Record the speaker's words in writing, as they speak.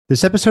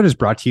This episode is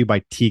brought to you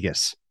by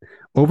Tegus.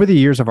 Over the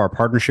years of our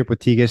partnership with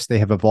Tegus, they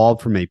have evolved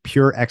from a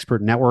pure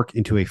expert network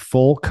into a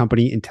full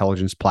company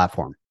intelligence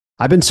platform.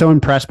 I've been so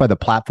impressed by the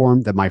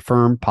platform that my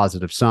firm,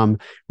 Positive Sum,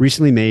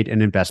 recently made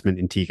an investment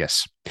in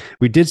Tegus.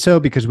 We did so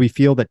because we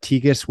feel that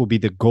Tegus will be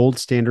the gold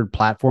standard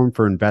platform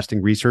for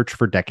investing research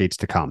for decades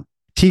to come.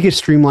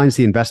 Tegus streamlines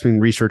the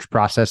investment research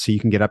process so you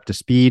can get up to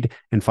speed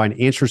and find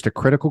answers to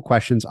critical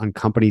questions on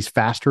companies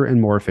faster and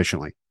more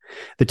efficiently.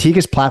 The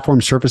Tegus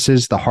platform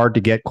surfaces the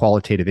hard-to-get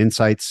qualitative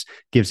insights,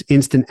 gives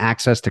instant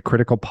access to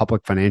critical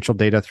public financial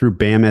data through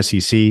BAM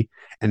SEC,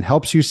 and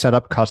helps you set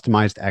up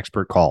customized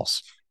expert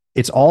calls.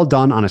 It's all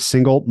done on a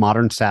single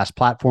modern SaaS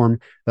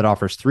platform that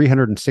offers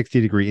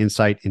 360-degree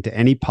insight into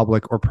any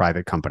public or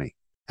private company.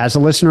 As a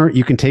listener,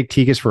 you can take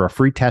Tegus for a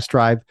free test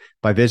drive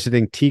by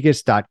visiting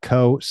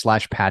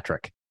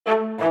tegus.co/Patrick.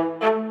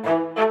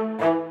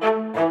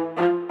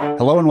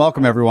 Hello and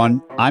welcome,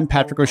 everyone. I'm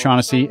Patrick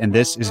O'Shaughnessy, and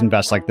this is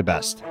Invest Like the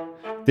Best.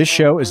 This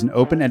show is an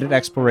open-ended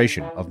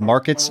exploration of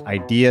markets,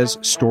 ideas,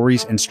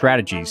 stories, and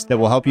strategies that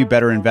will help you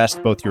better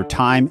invest both your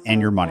time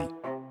and your money.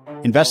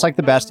 Invest Like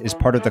the Best is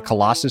part of the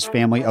Colossus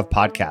family of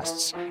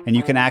podcasts, and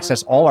you can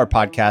access all our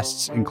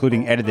podcasts,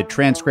 including edited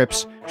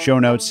transcripts, show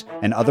notes,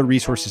 and other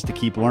resources to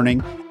keep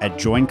learning at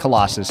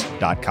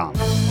joincolossus.com.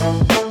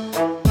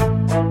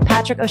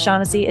 Patrick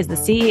O'Shaughnessy is the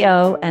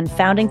CEO and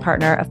founding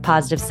partner of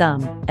Positive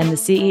Sum and the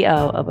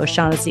CEO of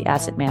O'Shaughnessy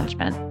Asset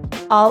Management.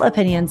 All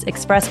opinions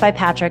expressed by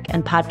Patrick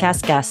and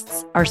podcast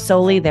guests are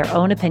solely their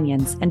own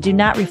opinions and do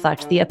not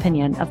reflect the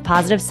opinion of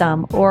Positive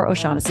Sum or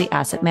O'Shaughnessy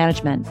Asset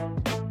Management.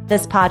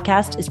 This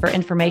podcast is for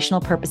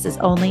informational purposes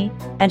only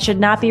and should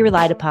not be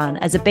relied upon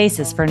as a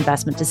basis for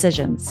investment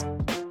decisions.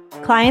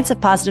 Clients of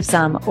Positive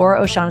Sum or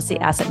O'Shaughnessy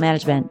Asset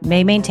Management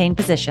may maintain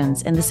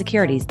positions in the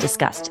securities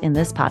discussed in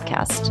this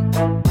podcast.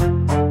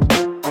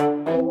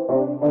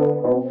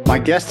 My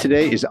guest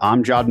today is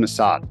Amjad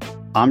Masad.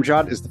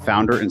 Amjad is the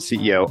founder and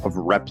CEO of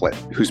Replit,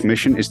 whose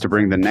mission is to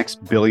bring the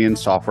next billion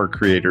software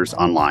creators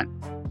online.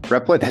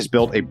 Replit has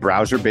built a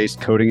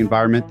browser-based coding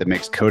environment that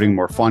makes coding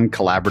more fun,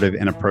 collaborative,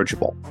 and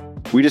approachable.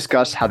 We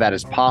discuss how that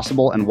is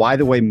possible and why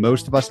the way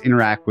most of us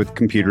interact with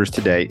computers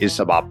today is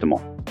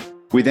suboptimal.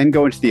 We then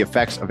go into the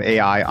effects of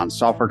AI on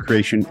software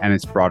creation and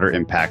its broader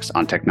impacts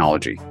on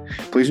technology.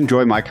 Please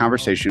enjoy my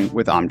conversation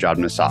with Amjad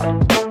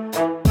Masad.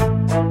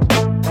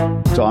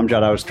 So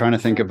Amjad, I was trying to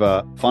think of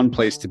a fun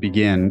place to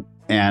begin.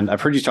 And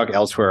I've heard you talk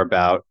elsewhere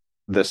about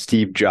the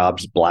Steve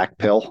Jobs black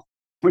pill,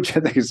 which I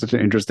think is such an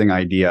interesting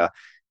idea.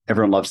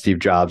 Everyone loves Steve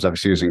Jobs.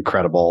 Obviously, he was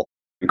incredible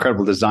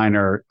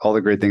designer. All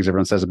the great things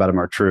everyone says about him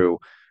are true.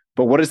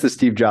 But what is the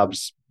Steve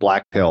Jobs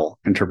black pill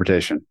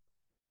interpretation?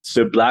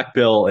 So black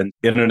pill and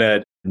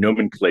internet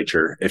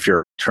nomenclature, if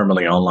you're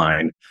terminally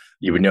online,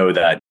 you would know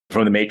that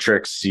from the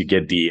Matrix, you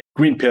get the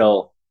green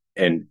pill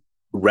and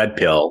red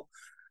pill.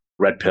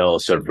 Red pill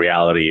is sort of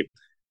reality.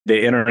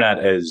 The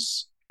internet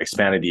has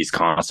expanded these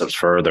concepts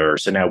further.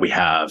 So now we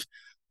have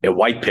a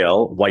white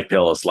pill. White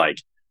pill is like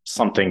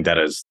something that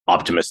is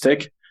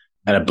optimistic,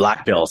 and a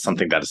black pill is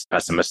something that is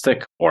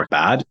pessimistic or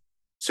bad.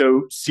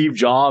 So Steve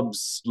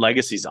Jobs'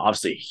 legacy is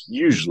obviously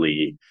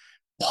hugely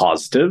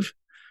positive,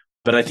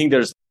 but I think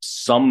there's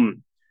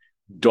some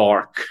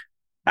dark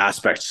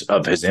aspects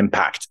of his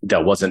impact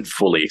that wasn't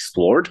fully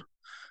explored.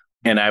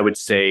 And I would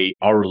say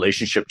our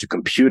relationship to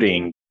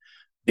computing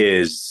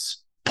is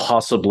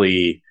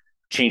possibly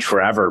changed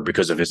forever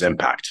because of his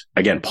impact.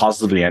 Again,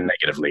 positively and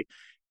negatively.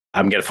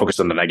 I'm going to focus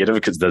on the negative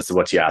because that's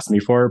what you asked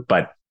me for.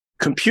 But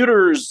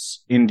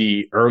computers in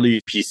the early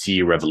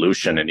PC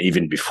revolution and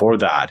even before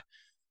that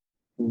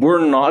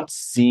were not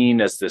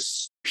seen as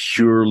this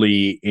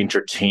purely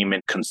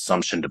entertainment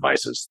consumption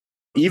devices.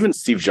 Even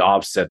Steve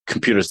Jobs said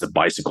computers the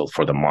bicycle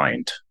for the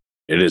mind.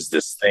 It is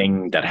this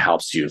thing that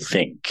helps you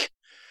think.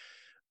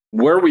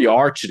 Where we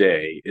are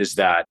today is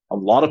that a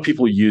lot of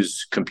people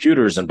use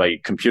computers, and by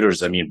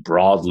computers, I mean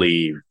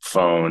broadly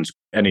phones,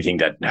 anything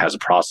that has a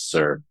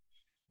processor,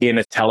 in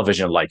a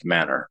television-like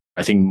manner.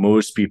 I think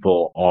most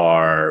people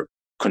are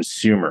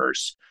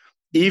consumers.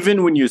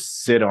 Even when you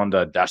sit on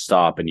the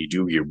desktop and you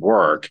do your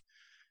work,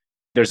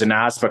 there's an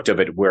aspect of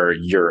it where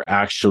you're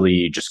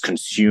actually just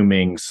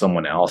consuming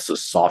someone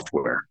else's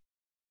software.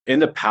 In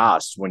the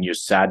past, when you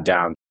sat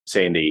down,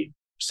 say in the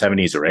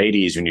 70s or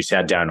 80s, when you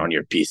sat down on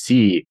your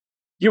PC,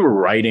 you were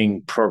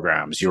writing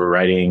programs. You were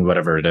writing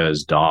whatever it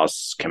is,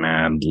 DOS,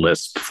 Command,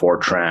 Lisp,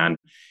 Fortran.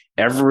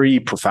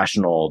 Every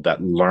professional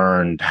that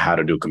learned how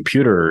to do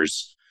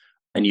computers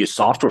and use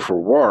software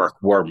for work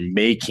were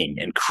making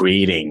and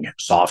creating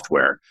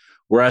software.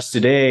 Whereas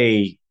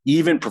today,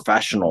 even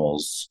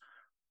professionals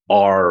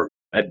are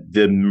at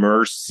the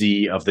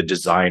mercy of the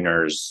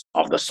designers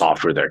of the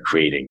software they're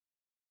creating.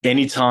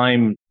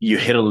 Anytime you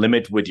hit a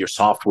limit with your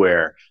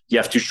software, you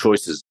have two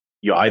choices.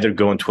 You either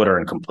go on Twitter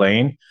and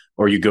complain,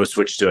 or you go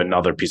switch to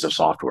another piece of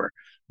software.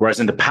 Whereas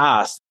in the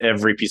past,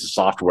 every piece of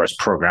software is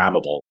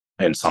programmable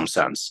in some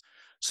sense.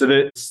 So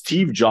the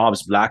Steve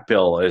Jobs black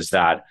pill is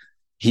that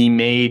he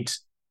made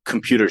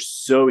computers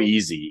so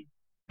easy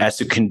as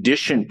to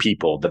condition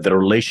people that the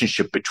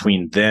relationship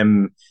between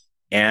them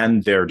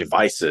and their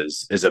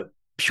devices is a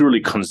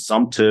purely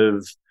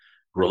consumptive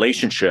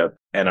relationship,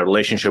 and a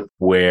relationship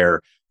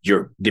where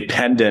you're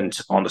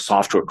dependent on the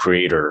software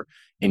creator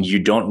and you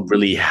don't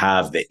really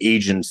have the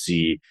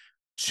agency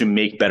to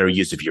make better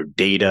use of your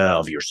data,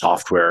 of your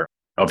software,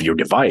 of your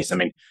device. I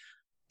mean,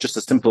 just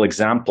a simple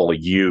example,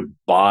 you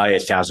buy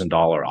 $1,000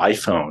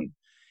 iPhone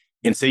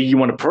and say you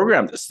want to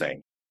program this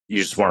thing. You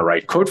just want to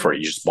write code for it.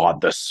 You just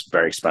bought this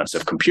very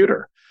expensive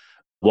computer.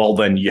 Well,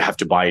 then you have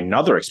to buy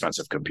another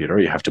expensive computer.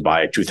 You have to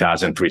buy a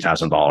 $2,000,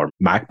 $3,000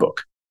 MacBook.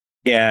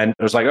 And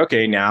it was like,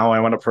 okay, now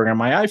I want to program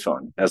my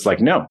iPhone. It's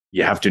like, no,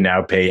 you have to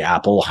now pay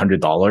Apple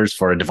 $100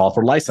 for a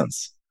developer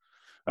license.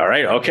 All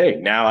right. Okay.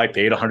 Now I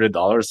paid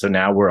 $100. So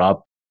now we're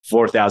up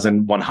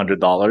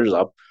 $4,100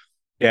 up.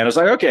 And it's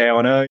like, okay, I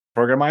want to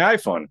program my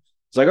iPhone.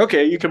 It's like,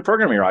 okay, you can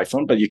program your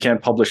iPhone, but you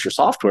can't publish your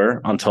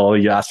software until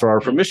you ask for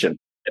our permission.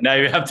 And now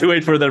you have to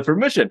wait for their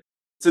permission.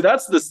 So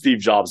that's the Steve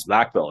Jobs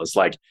black pill. It's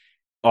like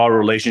our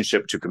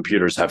relationship to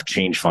computers have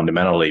changed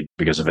fundamentally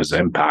because of his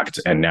impact.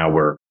 And now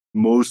we're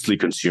mostly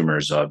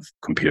consumers of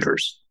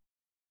computers.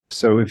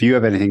 So if you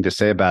have anything to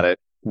say about it,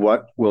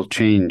 what will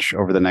change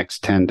over the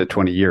next 10 to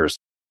 20 years?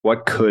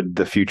 What could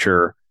the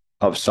future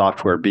of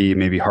software be?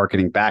 Maybe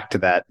hearkening back to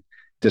that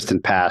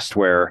distant past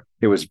where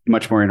it was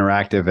much more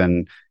interactive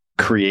and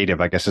creative,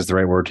 I guess is the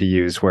right word to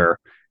use, where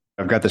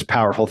I've got this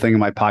powerful thing in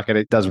my pocket.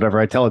 It does whatever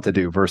I tell it to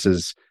do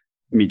versus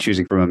me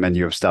choosing from a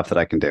menu of stuff that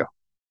I can do.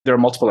 There are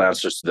multiple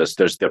answers to this.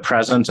 There's the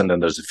present and then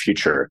there's the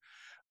future.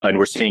 And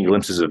we're seeing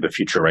glimpses of the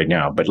future right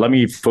now. But let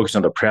me focus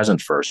on the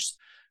present first.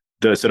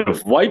 The sort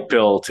of white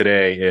pill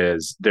today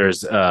is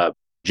there's a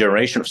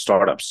generation of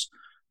startups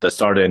that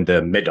started in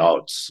the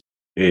mid-aughts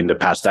in the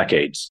past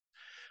decades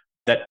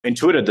that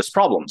intuited these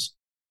problems.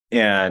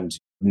 And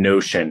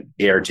Notion,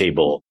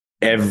 Airtable,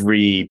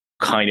 every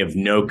kind of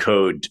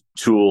no-code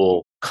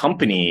tool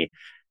company,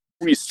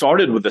 we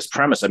started with this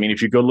premise. I mean,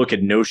 if you go look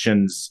at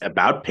Notion's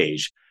about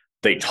page,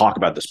 they talk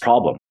about this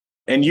problem.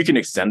 And you can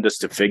extend this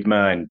to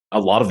Figma and a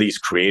lot of these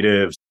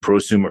creative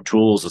prosumer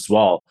tools as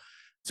well.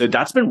 So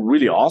that's been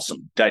really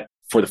awesome that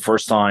for the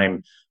first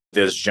time,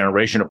 this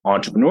generation of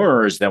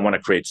entrepreneurs that want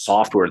to create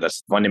software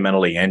that's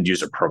fundamentally end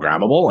user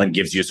programmable and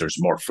gives users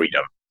more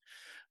freedom.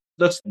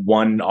 That's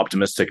one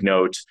optimistic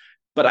note,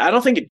 but I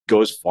don't think it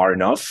goes far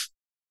enough.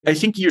 I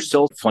think you're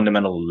still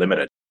fundamentally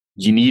limited.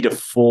 You need a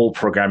full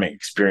programming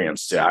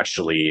experience to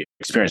actually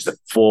experience the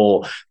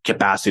full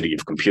capacity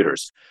of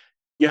computers.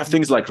 You have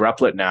things like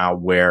Replit now,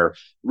 where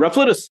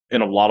Replit is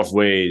in a lot of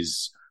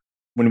ways,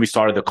 when we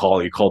started the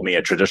call, you called me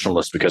a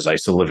traditionalist because I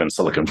still live in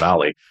Silicon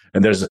Valley.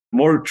 And there's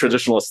more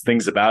traditionalist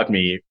things about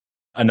me.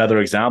 Another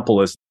example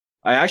is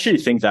I actually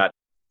think that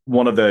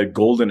one of the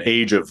golden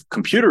age of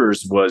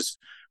computers was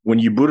when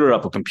you booted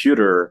up a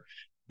computer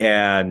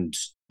and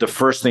the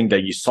first thing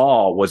that you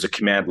saw was a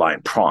command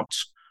line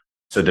prompt.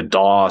 So the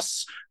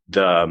DOS,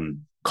 the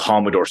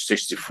Commodore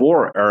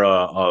 64 era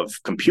of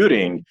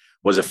computing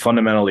was a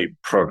fundamentally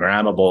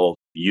programmable,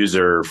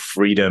 user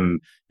freedom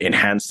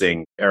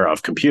enhancing era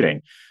of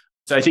computing.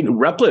 So I think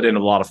Replit in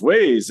a lot of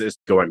ways is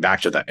going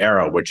back to that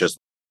era, which is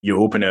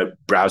you open a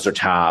browser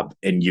tab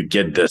and you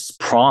get this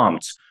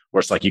prompt where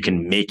it's like you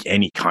can make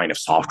any kind of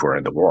software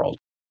in the world.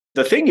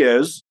 The thing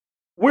is,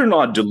 we're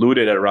not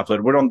deluded at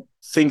Replit. We don't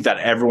think that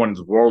everyone in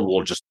the world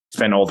will just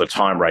spend all the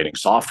time writing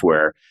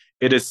software.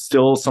 It is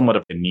still somewhat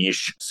of a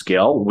niche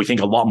skill. We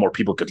think a lot more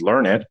people could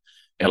learn it.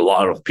 And a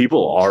lot of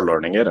people are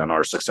learning it, and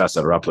our success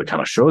at Replit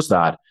kind of shows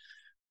that.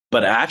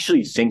 But I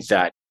actually think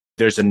that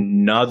there's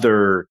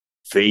another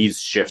phase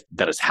shift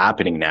that is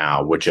happening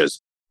now, which is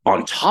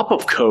on top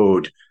of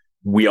code,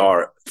 we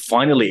are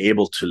finally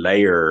able to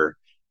layer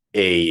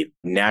a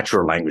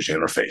natural language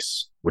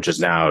interface, which is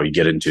now you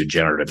get into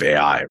generative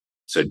AI.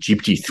 So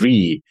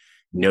GPT-3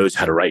 knows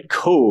how to write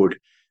code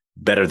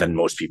better than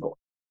most people.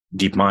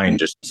 DeepMind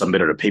just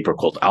submitted a paper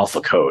called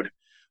Alpha Code,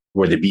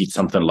 where they beat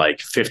something like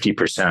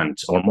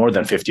 50% or more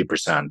than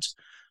 50%.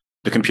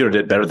 The computer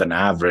did better than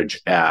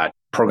average at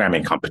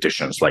programming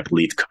competitions like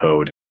Lead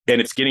Code. And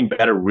it's getting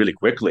better really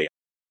quickly.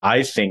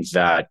 I think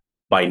that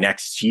by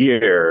next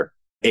year,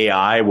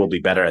 AI will be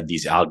better at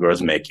these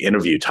algorithmic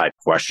interview type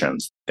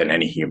questions than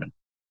any human.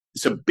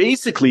 So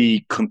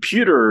basically,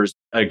 computers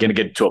are going to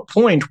get to a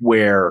point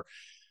where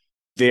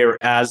they're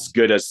as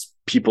good as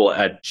people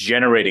at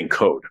generating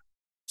code.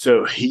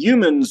 So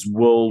humans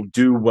will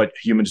do what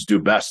humans do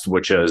best,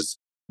 which is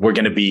we're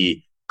going to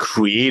be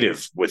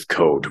creative with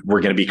code.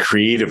 We're going to be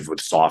creative with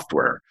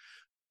software.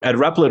 At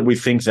Replit, we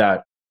think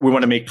that we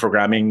want to make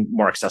programming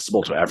more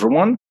accessible to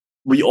everyone.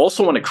 We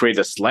also want to create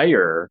this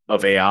layer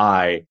of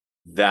AI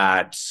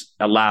that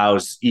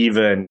allows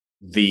even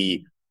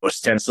the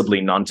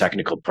ostensibly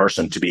non-technical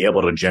person to be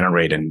able to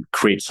generate and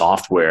create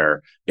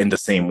software in the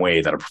same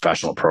way that a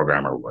professional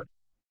programmer would.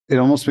 It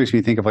almost makes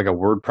me think of like a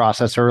word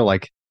processor.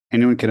 Like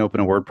anyone can open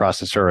a word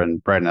processor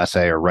and write an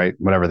essay or write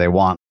whatever they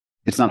want.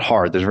 It's not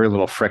hard. There's very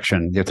little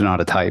friction. You have to know how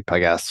to type, I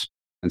guess,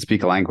 and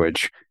speak a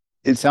language.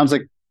 It sounds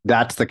like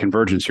that's the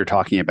convergence you're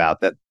talking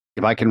about, that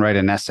if I can write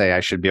an essay, I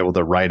should be able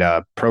to write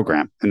a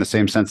program in the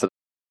same sense that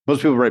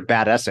most people write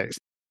bad essays.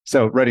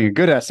 So writing a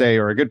good essay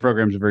or a good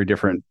program is a very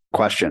different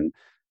question.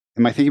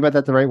 Am I thinking about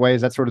that the right way?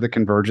 Is that sort of the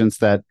convergence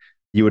that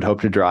you would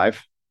hope to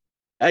drive?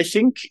 I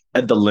think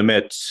at the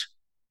limit,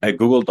 a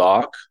Google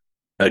Doc,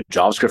 a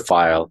JavaScript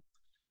file,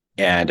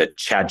 and a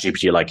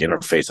ChatGPT like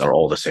interface are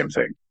all the same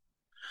thing.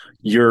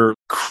 You're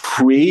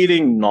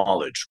creating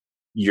knowledge,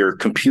 you're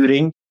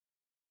computing,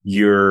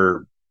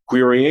 you're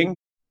querying,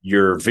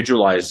 you're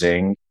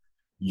visualizing,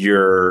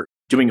 you're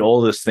doing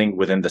all this thing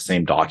within the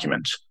same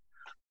document.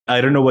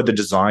 I don't know what the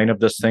design of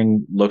this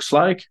thing looks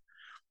like,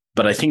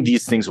 but I think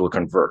these things will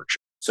converge.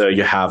 So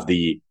you have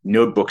the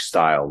notebook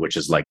style, which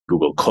is like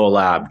Google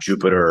Colab,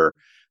 Jupyter.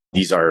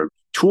 These are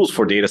tools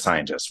for data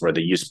scientists where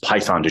they use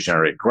Python to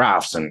generate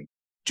graphs and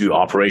do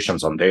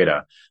operations on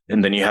data.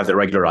 And then you have the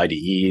regular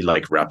IDE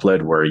like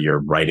Replit, where you're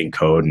writing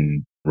code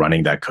and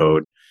running that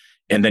code.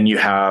 And then you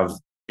have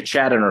a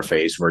chat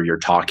interface where you're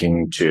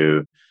talking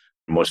to,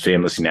 most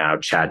famously now,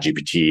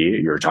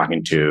 ChatGPT. You're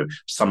talking to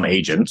some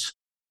agent,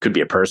 could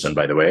be a person,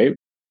 by the way,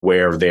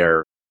 where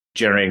they're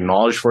generating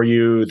knowledge for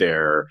you,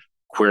 they're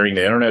querying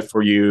the internet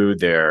for you,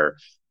 they're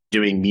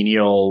doing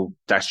menial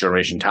text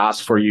generation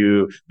tasks for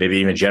you, maybe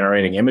even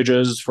generating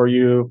images for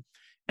you.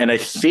 And I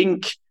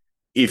think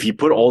if you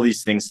put all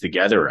these things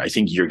together, I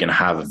think you're going to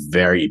have a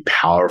very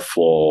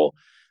powerful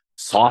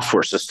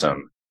software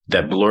system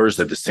that blurs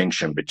the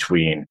distinction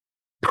between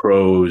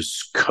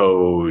prose,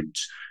 code,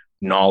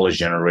 knowledge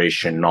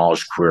generation,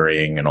 knowledge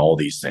querying, and all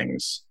these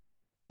things.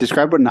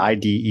 Describe what an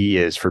IDE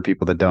is for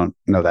people that don't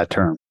know that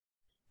term.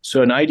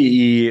 So an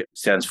IDE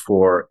stands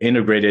for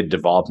Integrated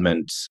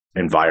Development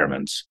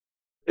Environment.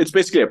 It's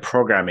basically a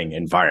programming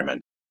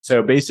environment.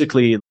 So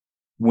basically,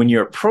 when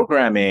you're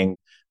programming,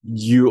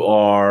 you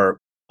are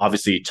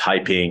obviously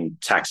typing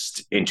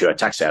text into a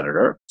text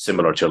editor,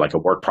 similar to like a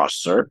word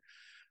processor.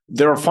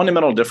 There are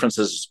fundamental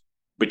differences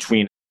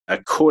between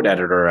a code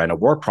editor and a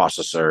word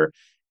processor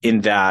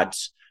in that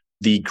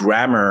the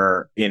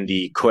grammar in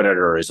the code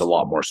editor is a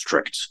lot more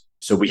strict.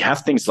 So we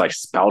have things like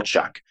spell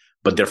check,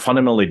 but they're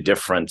fundamentally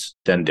different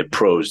than the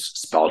prose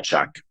spell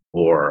check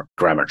or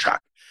grammar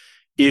check.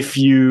 If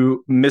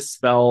you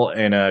misspell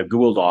in a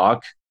Google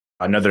Doc,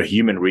 another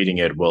human reading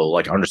it will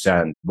like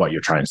understand what you're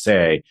trying to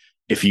say.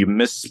 If you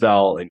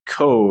misspell in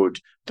code,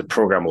 the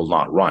program will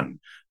not run.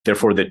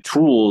 Therefore, the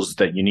tools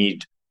that you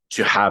need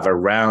to have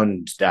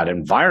around that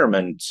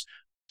environment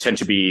tend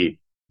to be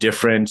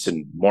different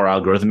and more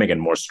algorithmic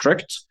and more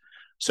strict.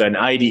 So an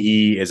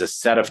IDE is a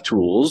set of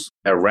tools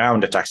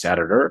around a text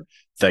editor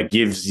that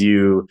gives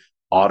you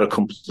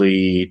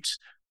autocomplete,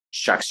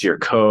 checks your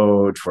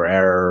code for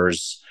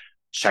errors,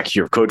 checks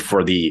your code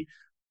for the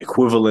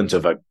equivalent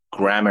of a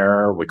grammar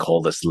error. We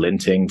call this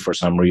linting for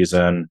some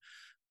reason.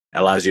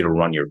 Allows you to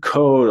run your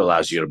code,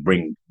 allows you to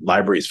bring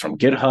libraries from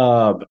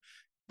GitHub.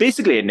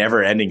 Basically a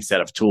never-ending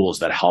set of tools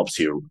that helps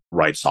you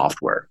write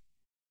software.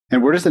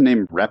 And where does the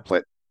name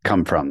Replit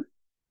come from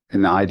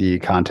in the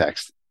IDE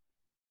context?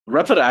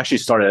 Replit actually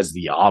started as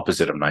the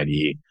opposite of an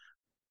IDE.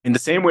 In the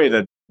same way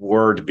that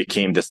Word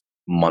became this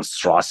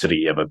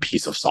monstrosity of a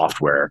piece of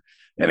software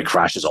and it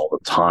crashes all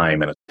the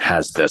time and it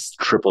has this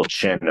triple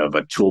chin of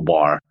a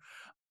toolbar,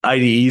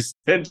 IDEs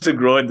tend to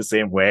grow in the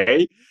same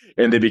way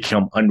and they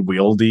become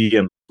unwieldy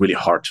and really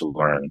hard to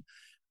learn.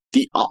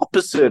 The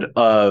opposite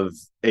of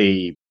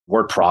a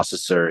word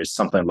processor is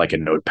something like a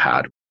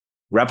notepad.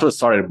 Replit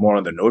started more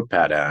on the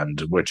notepad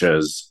end, which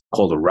is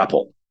called a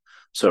REPL.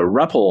 So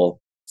REPL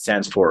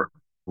stands for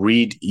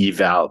Read,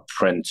 Eval,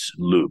 Print,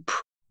 Loop,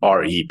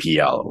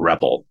 REPL,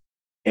 REPL.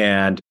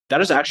 And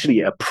that is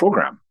actually a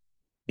program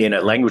in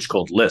a language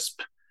called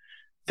Lisp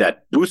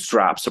that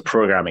bootstraps a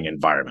programming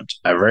environment,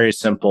 a very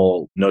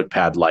simple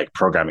notepad-like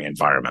programming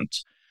environment.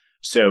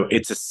 So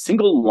it's a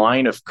single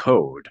line of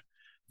code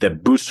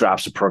that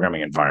bootstraps a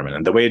programming environment.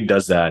 And the way it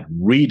does that,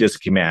 read is a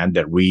command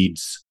that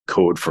reads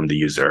code from the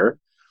user.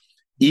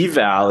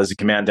 Eval is a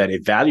command that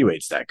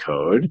evaluates that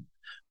code.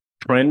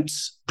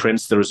 Prints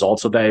the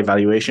results of that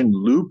evaluation.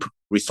 Loop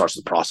restarts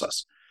the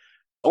process.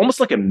 Almost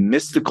like a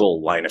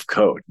mystical line of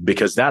code,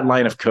 because that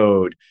line of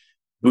code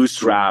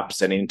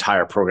bootstraps an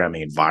entire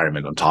programming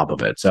environment on top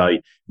of it. So I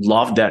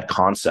love that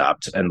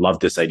concept and love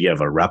this idea of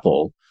a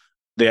REPL.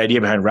 The idea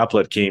behind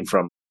Replit came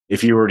from,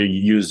 if you were to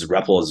use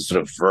REPL as a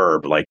sort of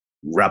verb, like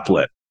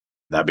Replit,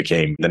 that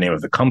became the name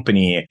of the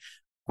company. Of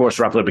course,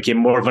 Replit became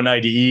more of an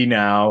IDE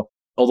now,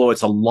 although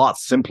it's a lot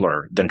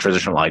simpler than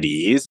traditional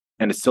IDEs,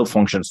 and it still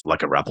functions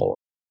like a REPL.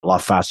 A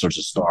lot faster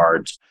to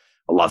start,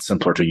 a lot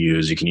simpler to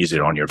use. You can use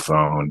it on your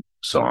phone,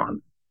 so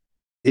on.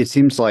 It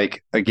seems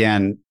like,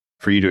 again,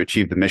 for you to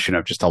achieve the mission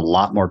of just a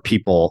lot more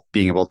people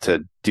being able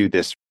to do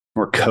this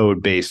more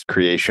code-based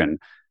creation,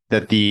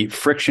 that the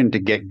friction to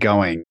get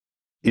going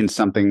in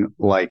something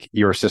like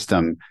your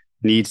system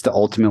needs to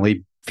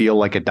ultimately feel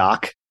like a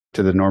doc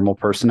to the normal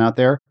person out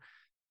there.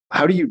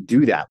 How do you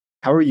do that?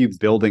 How are you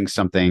building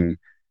something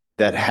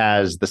that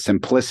has the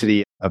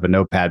simplicity of a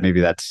notepad?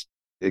 Maybe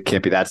it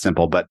can't be that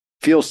simple, but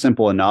feels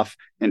simple enough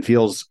and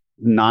feels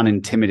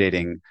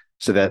non-intimidating,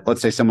 so that,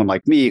 let's say, someone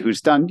like me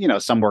who's done,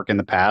 some work in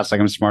the past, like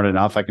I'm smart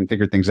enough, I can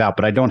figure things out,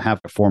 but I don't have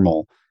a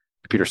formal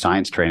computer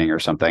science training or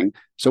something.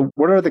 So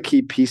what are the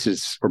key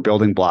pieces or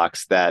building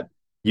blocks that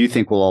you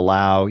think will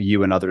allow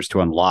you and others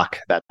to unlock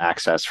that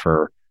access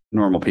for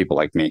normal people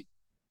like me?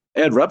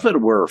 At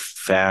Replit, we're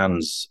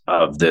fans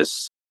of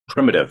this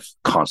primitive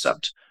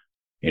concept.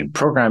 In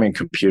programming,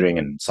 computing,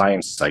 and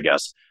science, I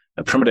guess,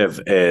 a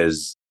primitive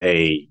is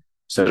a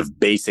sort of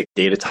basic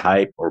data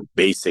type or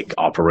basic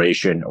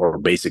operation or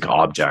basic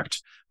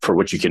object for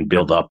which you can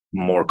build up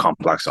more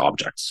complex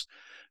objects.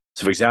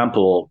 So, for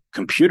example,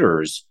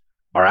 computers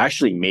are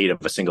actually made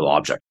of a single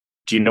object.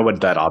 Do you know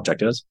what that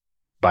object is?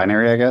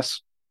 Binary, I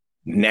guess.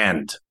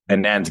 NAND, a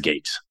NAND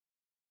gate.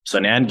 So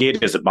an AND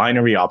gate is a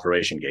binary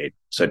operation gate.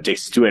 So it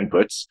takes two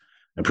inputs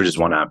and produces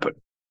one output.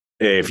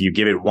 If you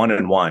give it 1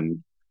 and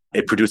 1,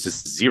 it produces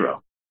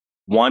 0.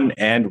 1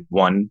 and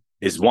 1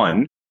 is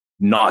 1,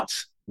 not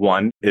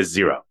 1 is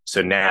 0.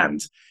 So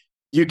NAND.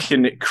 You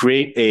can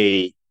create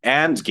a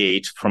AND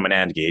gate from an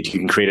AND gate. You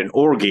can create an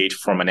OR gate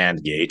from an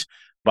AND gate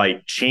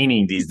by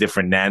chaining these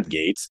different NAND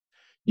gates.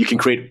 You can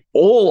create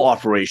all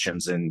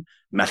operations in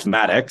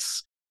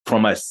mathematics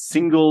from a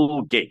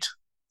single gate.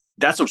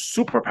 That's a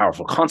super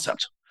powerful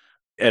concept.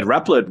 At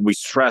Replit, we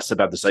stress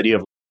about this idea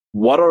of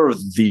what are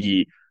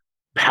the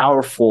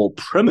powerful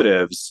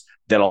primitives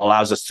that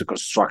allows us to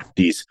construct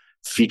these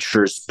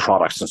features,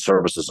 products, and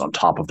services on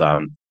top of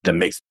them that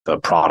makes the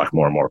product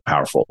more and more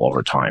powerful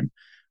over time.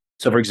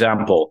 So, for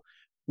example,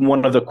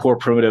 one of the core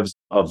primitives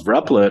of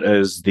Replit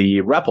is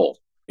the REPL.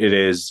 It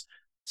is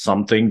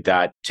something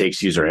that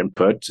takes user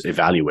input,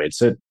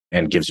 evaluates it,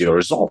 and gives you a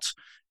result.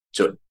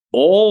 So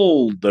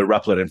all the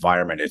Replit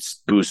environment,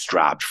 it's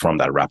bootstrapped from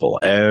that REPL.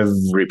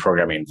 Every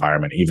programming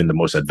environment, even the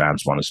most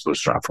advanced one, is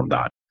bootstrapped from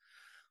that.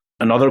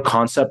 Another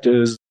concept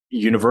is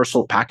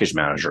universal package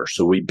manager.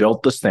 So we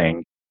built this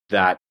thing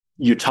that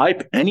you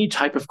type any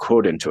type of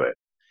code into it.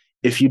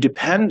 If you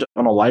depend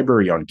on a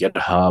library on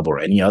GitHub or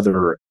any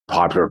other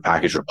popular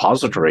package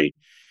repository,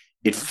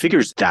 it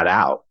figures that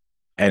out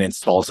and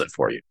installs it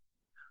for you.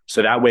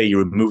 So that way you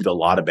removed a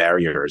lot of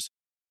barriers.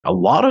 A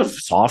lot of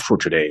software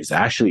today is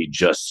actually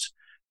just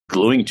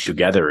gluing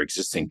together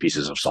existing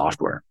pieces of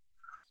software.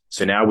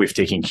 So now we've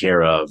taken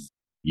care of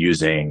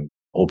using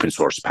open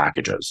source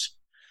packages.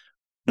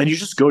 And you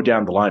just go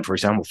down the line. For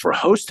example, for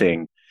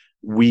hosting,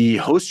 we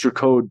host your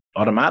code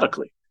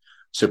automatically.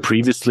 So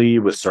previously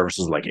with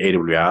services like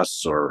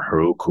AWS or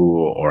Heroku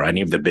or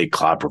any of the big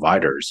cloud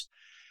providers,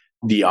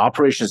 the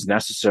operations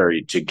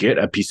necessary to get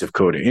a piece of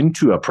code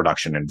into a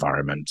production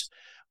environment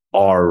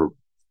are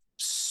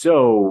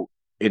so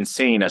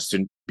insane as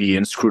to be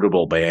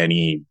inscrutable by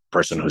any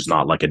person who's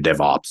not like a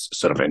DevOps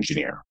sort of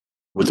engineer.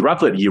 With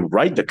Replit, you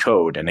write the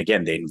code, and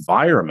again, the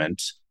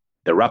environment,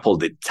 the REPL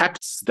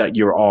detects that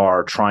you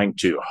are trying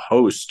to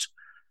host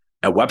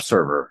a web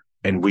server,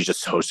 and we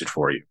just host it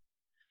for you.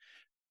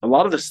 A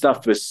lot of the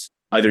stuff is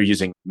either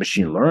using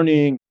machine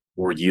learning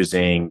or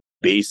using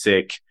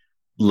basic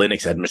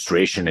Linux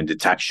administration and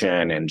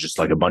detection and just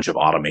like a bunch of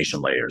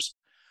automation layers.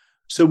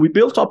 So we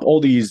built up all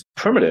these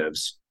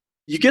primitives.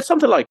 You get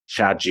something like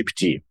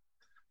ChatGPT.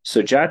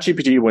 So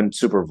ChatGPT went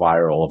super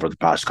viral over the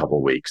past couple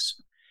of weeks.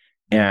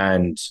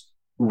 And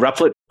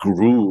Replit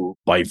grew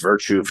by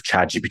virtue of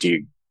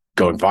ChatGPT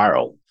going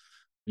viral.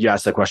 You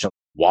ask the question,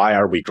 why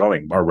are we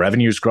growing? Our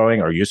revenue is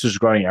growing, our usage is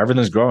growing,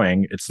 everything's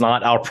growing. It's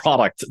not our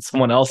product, it's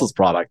someone else's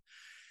product.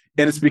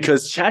 And it's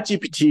because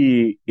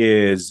ChatGPT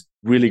is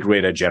really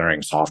great at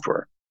generating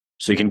software.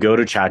 So you can go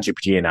to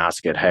ChatGPT and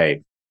ask it,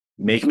 hey,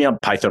 make me a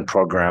Python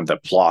program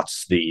that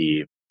plots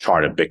the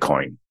chart of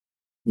Bitcoin.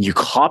 You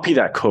copy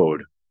that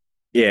code,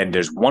 and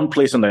there's one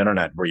place on the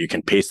internet where you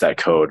can paste that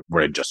code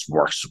where it just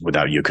works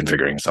without you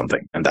configuring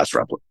something, and that's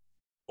Replit.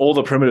 All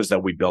the primitives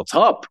that we built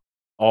up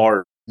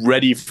are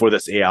ready for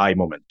this AI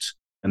moment.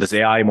 And this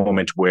AI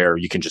moment where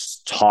you can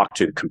just talk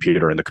to the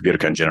computer and the computer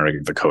can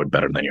generate the code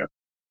better than you.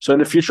 So in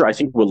the future, I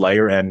think we'll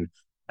layer in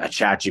a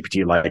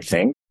ChatGPT-like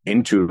thing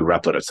into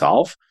Replit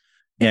itself.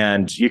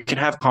 And you can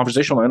have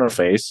conversational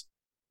interface.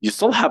 You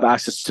still have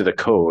access to the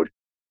code.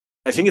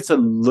 I think it's a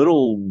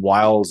little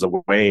whiles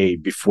away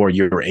before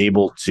you're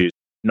able to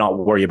not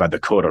worry about the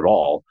code at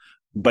all.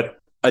 But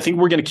I think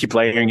we're going to keep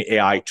layering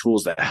AI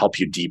tools that help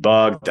you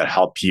debug, that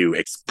help you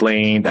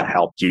explain, that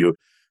help you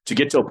to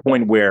get to a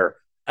point where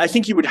I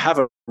think you would have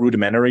a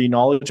rudimentary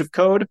knowledge of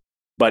code,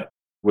 but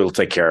we'll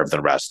take care of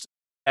the rest.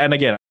 And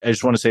again, I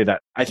just want to say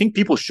that I think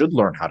people should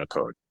learn how to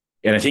code.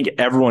 And I think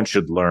everyone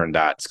should learn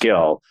that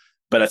skill.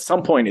 But at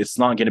some point, it's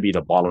not going to be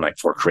the bottleneck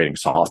for creating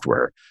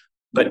software.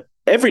 But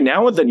every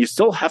now and then, you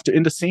still have to,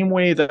 in the same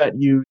way that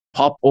you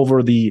pop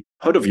over the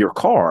hood of your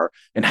car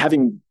and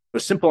having a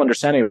simple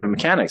understanding of the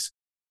mechanics.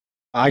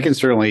 I can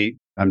certainly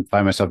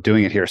find myself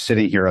doing it here,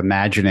 sitting here,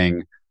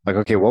 imagining like,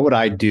 okay, what would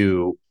I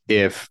do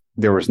if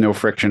there was no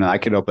friction and I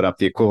could open up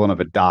the equivalent of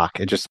a doc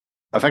and just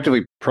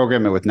effectively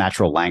program it with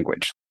natural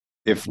language?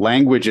 If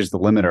language is the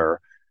limiter,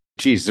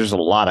 geez, there's a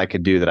lot I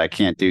could do that I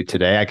can't do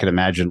today. I could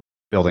imagine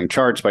building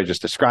charts by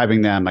just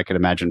describing them. I could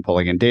imagine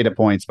pulling in data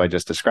points by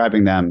just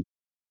describing them.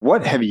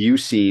 What have you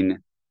seen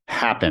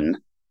happen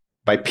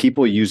by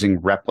people using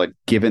Replit,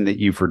 given that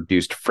you've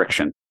reduced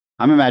friction?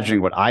 I'm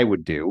imagining what I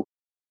would do.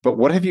 But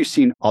what have you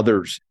seen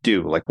others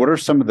do? Like, what are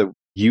some of the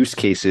use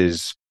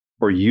cases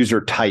or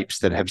user types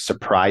that have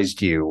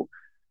surprised you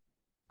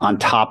on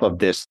top of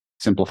this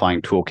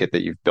simplifying toolkit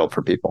that you've built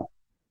for people?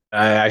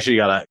 I actually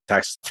got a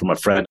text from a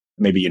friend,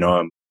 maybe you know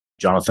him,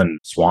 Jonathan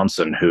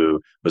Swanson, who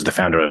was the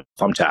founder of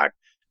Thumbtack,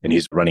 and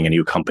he's running a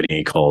new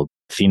company called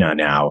Athena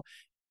now.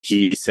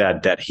 He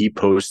said that he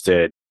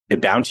posted a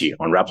bounty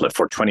on Replit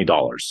for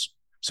 $20.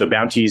 So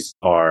bounties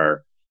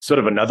are sort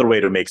of another way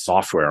to make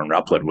software on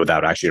Replit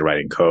without actually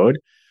writing code.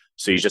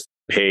 So you just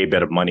pay a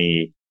bit of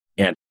money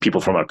and people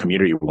from our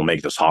community will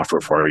make the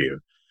software for you.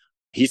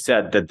 He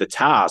said that the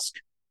task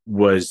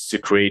was to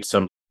create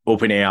some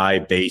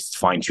OpenAI based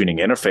fine-tuning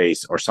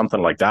interface or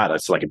something like that.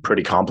 It's like a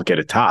pretty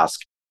complicated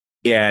task.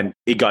 And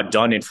it got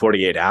done in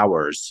 48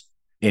 hours.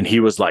 And he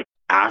was like,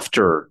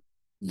 after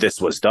this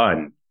was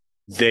done,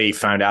 they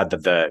found out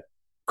that the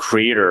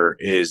creator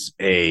is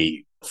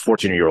a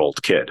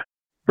 14-year-old kid.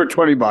 For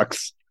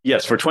 $20.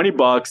 Yes, for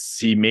 $20,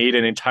 he made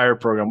an entire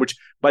program, which,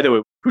 by the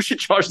way, who should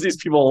charge these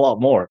people a lot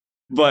more?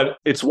 But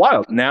it's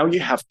wild. Now you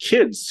have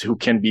kids who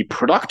can be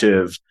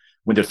productive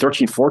when they're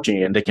 13,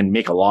 14, and they can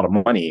make a lot of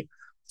money.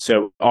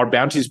 So our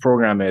bounties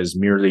program is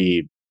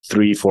merely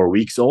 3-4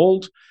 weeks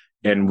old,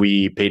 and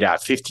we paid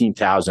out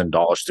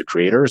 $15,000 to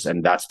creators,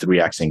 and that's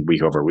 3xing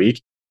week over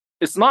week.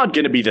 It's not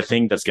going to be the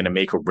thing that's going to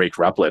make or break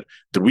Replit.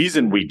 The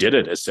reason we did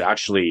it is to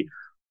actually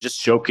just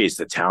showcase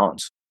the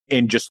talent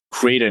and just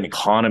create an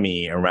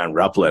economy around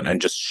Replit and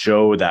just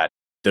show that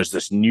there's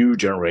this new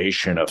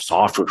generation of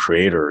software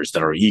creators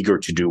that are eager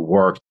to do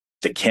work,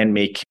 that can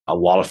make a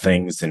lot of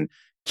things and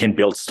can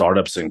build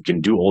startups and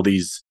can do all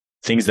these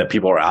things that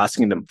people are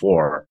asking them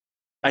for.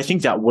 I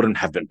think that wouldn't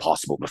have been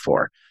possible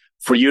before.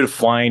 For you to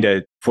find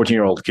a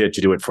 14-year-old kid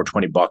to do it for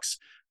 $20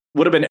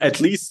 would have been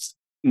at least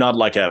not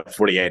like a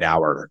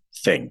 48-hour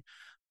thing.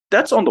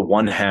 That's on the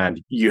one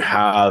hand. You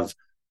have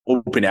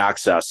open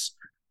access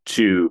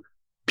to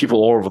people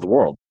all over the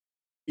world.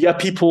 You have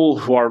people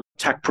who are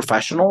tech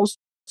professionals.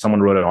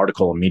 Someone wrote an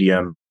article on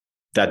Medium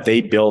that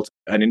they built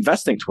an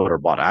investing Twitter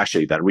bot,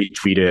 actually, that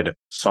retweeted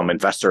some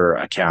investor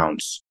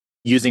accounts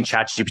using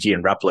ChatGPT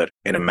and Replit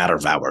in a matter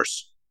of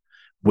hours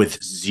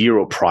with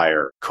zero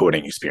prior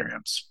coding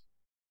experience.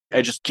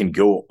 I just can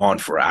go on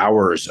for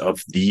hours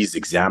of these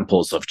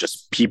examples of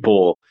just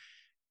people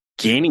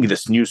gaining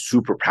this new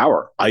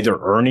superpower, either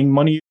earning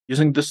money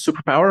using this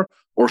superpower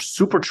or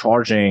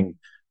supercharging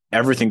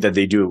everything that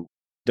they do.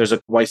 There's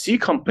a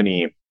YC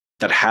company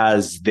that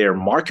has their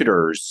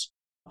marketers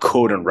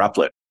code in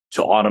Replit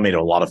to automate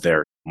a lot of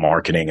their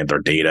marketing and their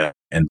data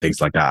and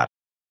things like that.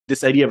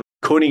 This idea of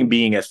coding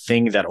being a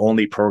thing that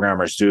only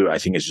programmers do, I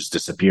think is just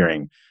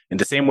disappearing. In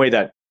the same way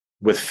that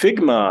with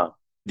Figma,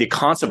 the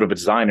concept of a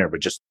designer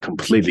would just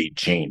completely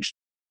change.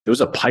 There was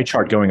a pie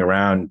chart going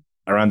around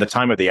the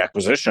time of the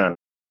acquisition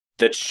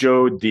that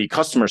showed the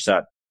customer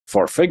set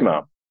for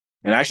Figma.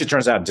 And it actually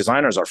turns out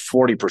designers are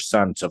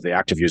 40% of the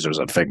active users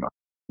of Figma.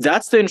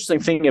 That's the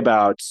interesting thing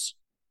about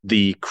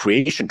the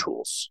creation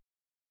tools.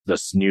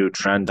 This new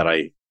trend that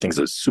I think is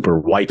a super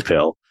white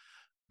pill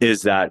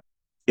is that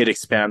it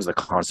expands the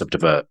concept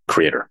of a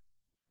creator.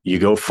 You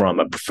go from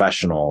a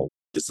professional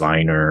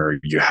designer,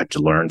 you had to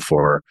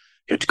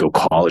go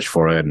college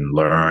for it and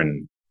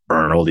earn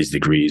all these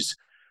degrees,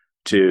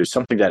 to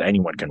something that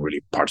anyone can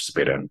really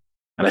participate in.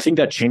 And I think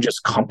that changes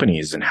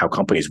companies and how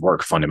companies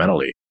work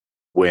fundamentally.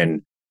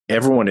 When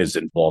everyone is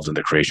involved in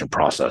the creation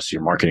process,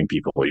 your marketing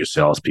people, your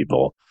sales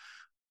people,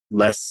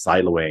 less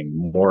siloing,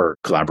 more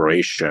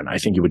collaboration. I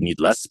think you would need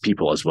less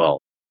people as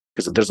well,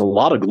 because there's a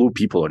lot of glue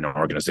people in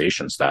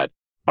organizations that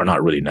are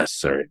not really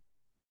necessary.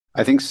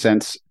 I think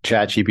since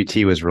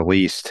ChatGPT was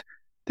released,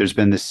 there's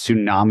been this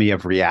tsunami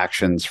of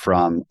reactions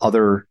from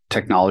other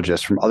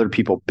technologists, from other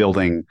people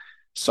building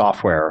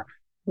software,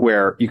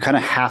 where you kind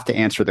of have to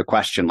answer the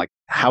question, like,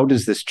 how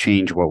does this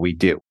change what we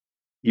do?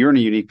 You're in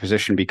a unique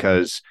position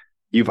because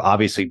you've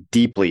obviously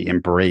deeply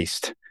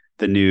embraced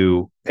the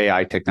new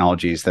AI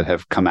technologies that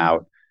have come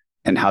out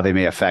and how they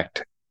may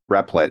affect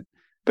Replit.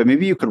 But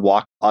maybe you could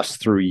walk us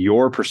through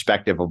your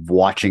perspective of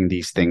watching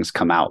these things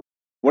come out.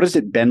 What has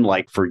it been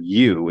like for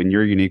you in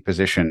your unique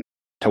position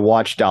to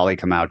watch DALL-E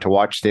come out, to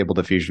watch Stable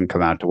Diffusion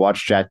come out, to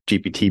watch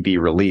ChatGPT be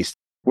released?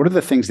 What are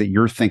the things that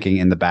you're thinking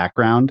in the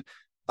background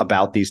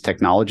about these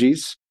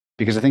technologies?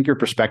 Because I think your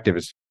perspective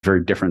is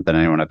very different than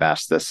anyone I've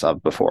asked this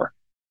of before.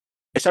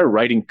 I started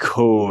writing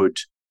code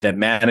that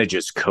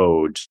manages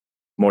code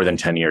more than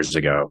 10 years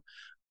ago.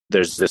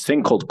 There's this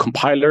thing called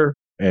compiler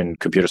in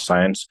computer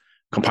science.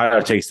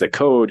 Compiler takes the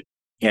code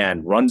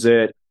and runs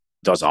it,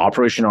 does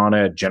operation on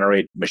it,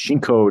 generate machine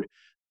code.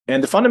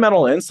 And the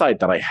fundamental insight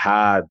that I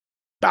had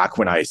back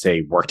when I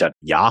worked at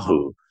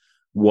Yahoo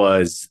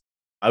was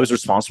I was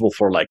responsible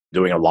for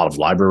doing a lot of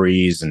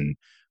libraries and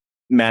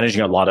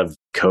managing a lot of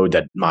code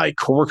that my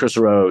coworkers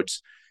wrote.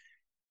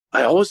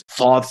 I always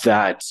thought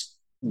that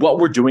what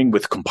we're doing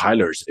with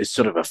compilers is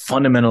sort of a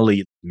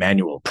fundamentally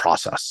manual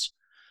process.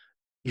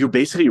 You're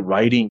basically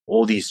writing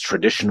all these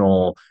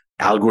traditional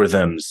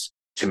algorithms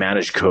to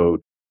manage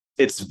code.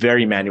 It's a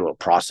very manual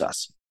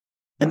process.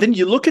 And then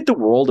you look at the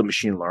world of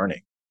machine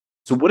learning.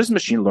 So what is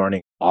machine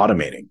learning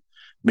automating?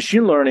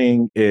 Machine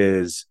learning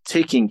is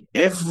taking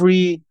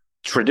every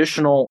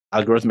traditional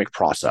algorithmic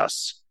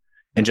process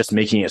and just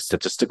making it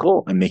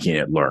statistical and making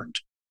it learned.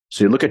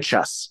 So you look at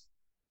chess.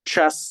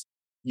 Chess,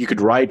 you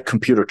could write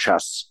computer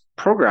chess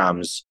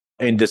programs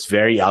in this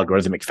very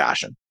algorithmic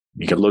fashion.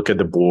 You could look at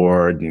the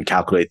board and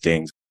calculate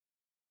things.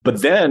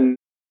 But then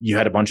you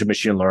had a bunch of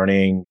machine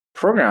learning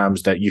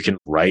programs that you can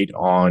write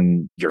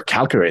on your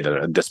calculator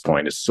at this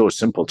point. It's so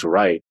simple to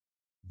write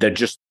that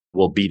just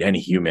will beat any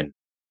human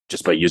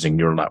just by using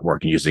neural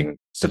network and using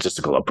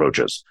statistical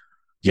approaches.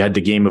 You had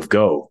the game of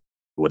Go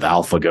with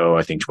AlphaGo,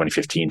 I think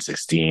 2015,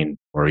 16,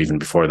 or even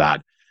before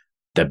that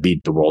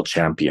beat the world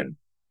champion.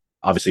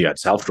 Obviously, you had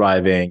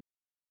self-driving.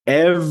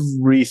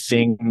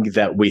 Everything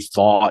that we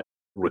thought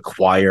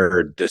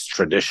required this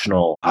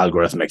traditional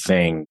algorithmic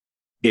thing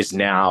is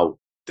now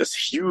this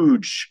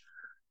huge,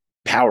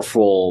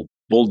 powerful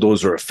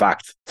bulldozer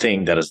effect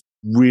thing that is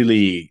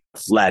really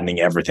flattening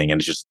everything. And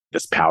it's just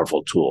this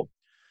powerful tool.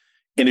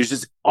 And it's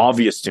just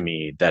obvious to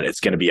me that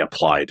it's going to be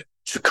applied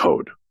to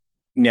code.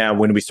 Now,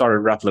 when we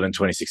started Replit in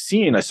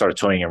 2016, I started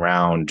toying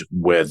around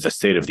with the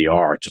state of the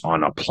art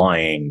on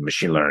applying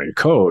machine learning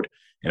to code.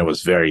 And it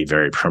was very,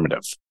 very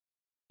primitive.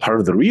 Part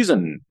of the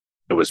reason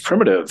it was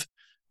primitive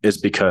is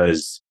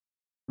because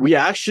we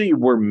actually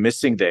were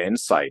missing the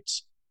insight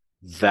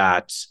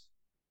that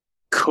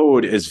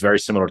code is very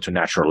similar to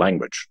natural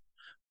language.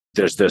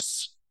 There's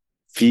this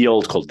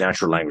field called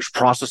natural language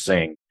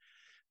processing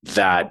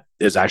that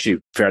is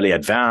actually fairly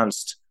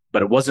advanced,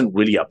 but it wasn't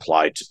really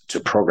applied to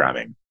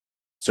programming.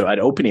 So at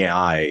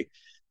OpenAI,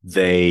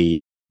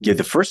 they did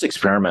the first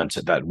experiment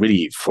that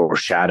really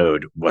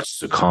foreshadowed what's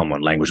to come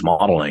on language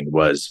modeling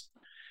was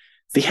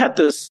they had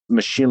this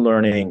machine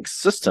learning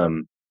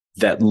system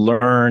that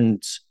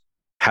learned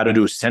how to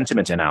do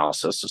sentiment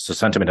analysis. So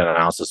sentiment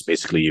analysis,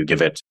 basically you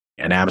give it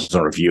an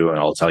Amazon review and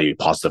it'll tell you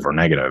positive or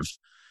negative.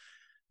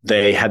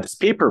 They had this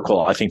paper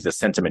called, I think, the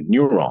sentiment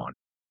neuron,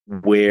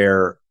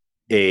 where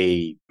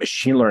a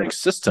machine learning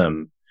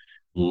system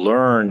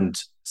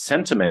learned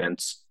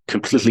sentiments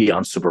completely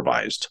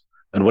unsupervised.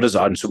 And what does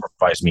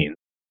unsupervised mean?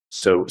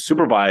 So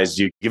supervised,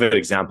 you give it an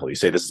example. You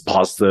say, this is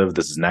positive,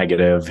 this is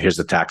negative. Here's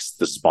the text.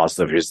 This is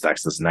positive. Here's the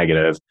text. This is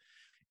negative.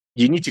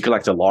 You need to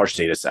collect a large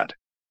data set.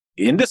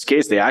 In this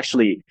case, they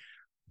actually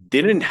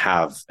didn't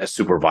have a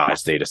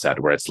supervised data set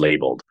where it's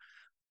labeled.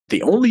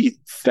 They only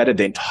fed it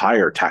the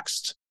entire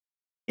text.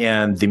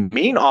 And the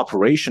main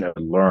operation of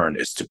learn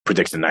is to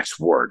predict the next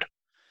word.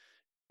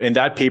 In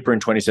that paper in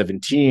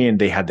 2017,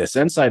 they had this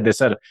insight. They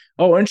said,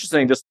 oh,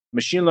 interesting, this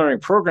machine learning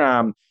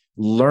program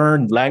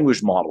learned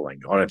language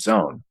modeling on its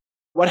own.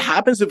 What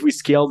happens if we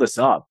scale this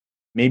up?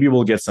 Maybe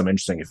we'll get some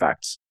interesting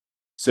effects.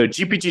 So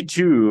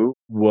GPT-2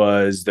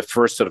 was the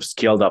first sort of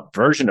scaled up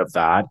version of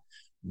that,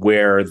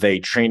 where they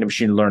trained a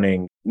machine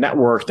learning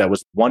network that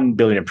was 1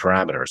 billion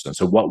parameters. And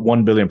so what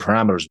 1 billion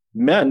parameters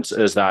meant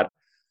is that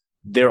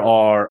there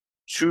are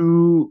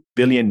 2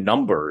 billion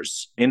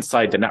numbers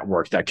inside the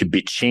network that could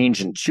be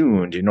changed and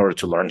tuned in order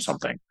to learn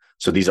something.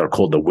 So these are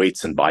called the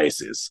weights and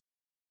biases.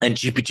 And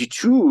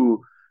GPT-2,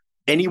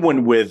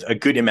 anyone with a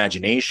good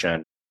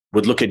imagination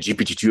would look at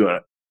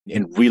GPT-2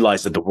 and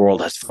realize that the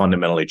world has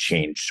fundamentally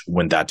changed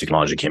when that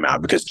technology came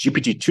out. Because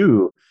GPT-2,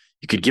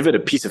 you could give it a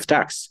piece of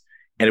text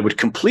and it would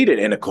complete it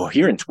in a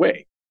coherent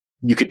way.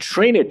 You could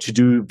train it to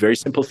do very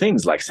simple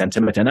things like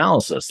sentiment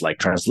analysis, like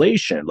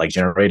translation, like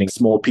generating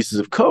small pieces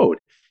of code.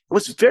 It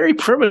was very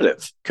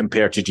primitive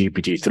compared to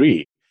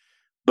GPT-3.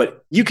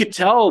 But you could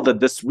tell that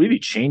this really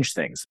changed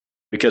things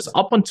because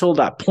up until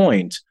that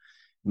point,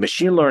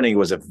 machine learning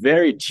was a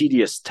very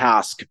tedious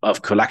task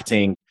of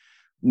collecting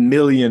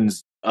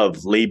millions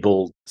of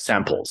labeled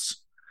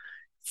samples.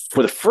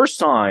 For the first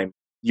time,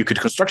 you could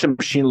construct a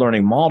machine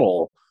learning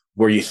model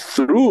where you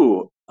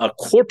threw a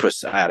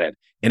corpus at it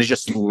and it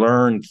just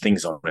learned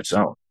things on its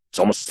own. It's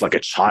almost like a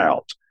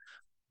child.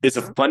 It's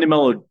a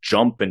fundamental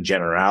jump in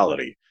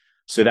generality.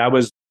 So that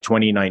was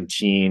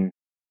 2019.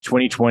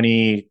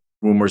 2020,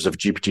 rumors of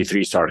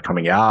GPT-3 started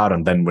coming out.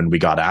 And then when we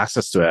got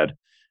access to it,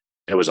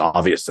 it was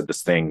obvious that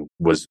this thing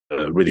was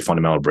a really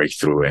fundamental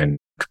breakthrough in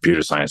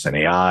computer science and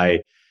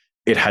AI.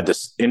 It had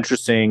this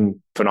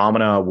interesting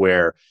phenomena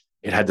where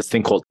it had this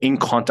thing called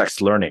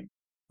in-context learning.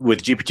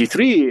 With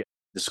GPT-3,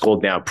 this is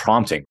called now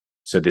prompting.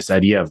 So this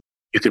idea of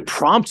you could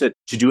prompt it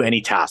to do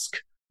any task.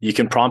 You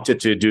can prompt it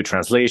to do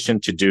translation,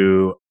 to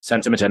do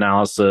sentiment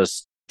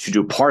analysis, to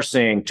do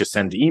parsing, to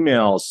send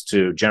emails,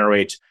 to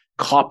generate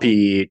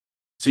copy.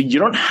 So you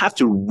don't have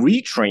to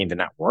retrain the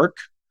network.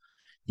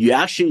 You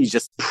actually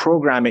just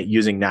program it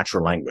using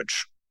natural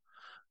language.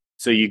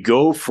 So you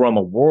go from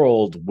a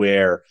world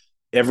where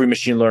every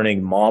machine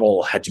learning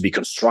model had to be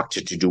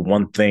constructed to do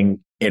one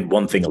thing and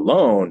one thing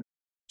alone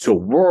to a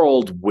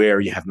world where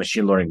you have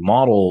machine learning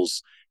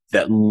models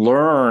that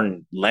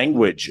learn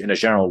language in a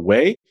general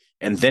way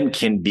and then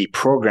can be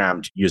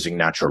programmed using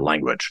natural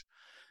language.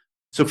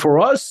 So for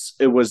us,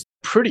 it was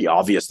pretty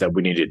obvious that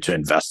we needed to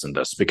invest in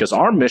this because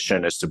our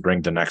mission is to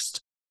bring the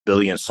next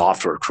billion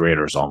software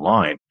creators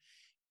online.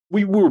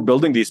 we were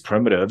building these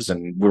primitives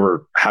and we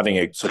were having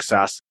a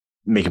success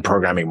making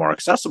programming more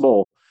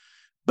accessible.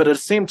 But at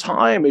the same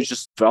time, it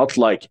just felt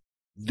like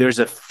there's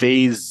a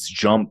phase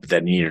jump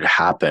that needed to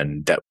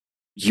happen that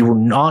you were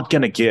not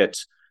going to get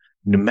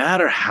no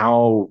matter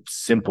how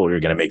simple you're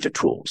going to make the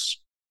tools.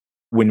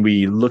 When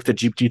we looked at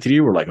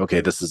GPT-3, we're like,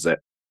 okay, this is it.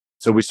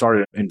 So we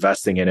started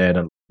investing in it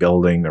and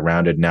building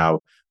around it.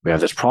 Now we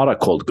have this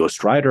product called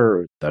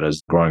Ghostwriter that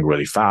is growing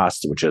really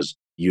fast, which is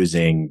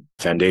using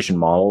foundation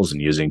models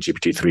and using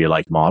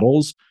GPT-3-like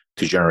models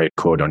to generate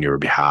code on your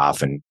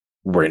behalf. And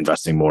we're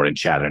investing more in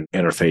chat and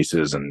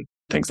interfaces and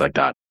things like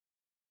that.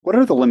 What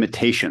are the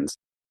limitations?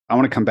 I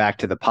want to come back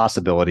to the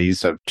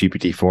possibilities of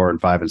GPT-4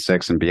 and 5 and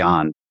 6 and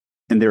beyond.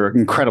 And they're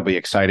incredibly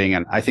exciting.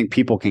 And I think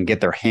people can get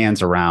their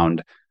hands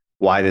around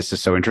why this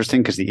is so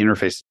interesting because the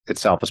interface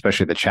itself,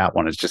 especially the chat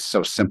one, is just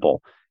so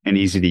simple and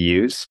easy to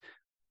use.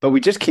 But we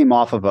just came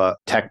off of a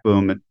tech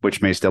boom,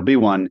 which may still be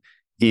one,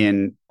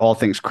 in all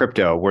things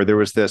crypto, where there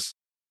was this,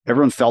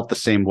 everyone felt the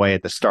same way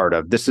at the start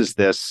of this is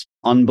this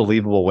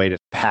unbelievable way to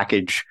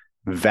package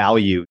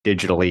value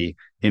digitally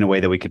in a way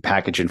that we could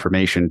package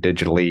information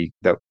digitally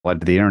that led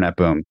to the internet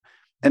boom.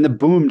 And the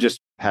boom just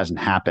hasn't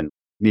happened.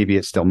 Maybe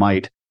it still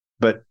might,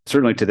 but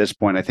certainly to this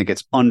point, I think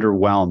it's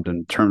underwhelmed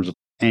in terms of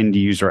end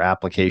user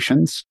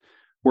applications.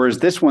 Whereas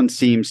this one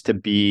seems to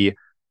be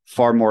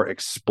far more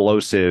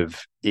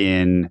explosive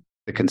in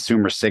the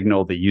consumer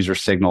signal, the user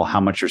signal, how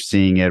much you're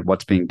seeing it,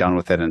 what's being done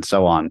with it, and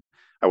so on.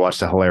 I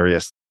watched a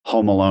hilarious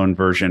Home Alone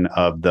version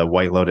of the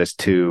White Lotus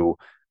 2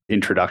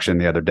 introduction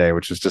the other day,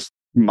 which was just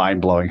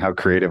mind-blowing how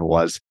creative it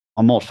was.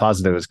 I'm almost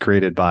positive it was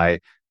created by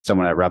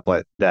someone at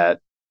Replit that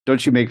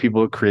don't you make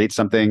people create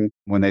something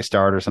when they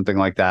start or something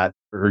like that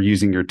or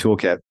using your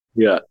toolkit?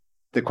 Yeah.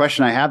 The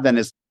question I have then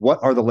is, what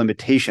are the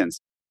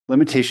limitations?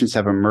 Limitations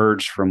have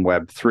emerged from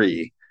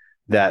Web3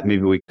 that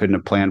maybe we couldn't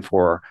have planned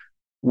for.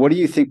 What do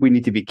you think we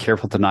need to be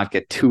careful to not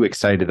get too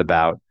excited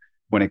about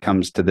when it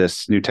comes to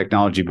this new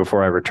technology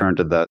before I return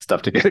to the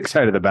stuff to get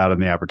excited about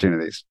and the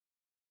opportunities?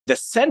 The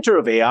center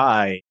of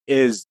AI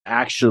is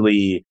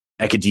actually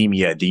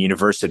academia, the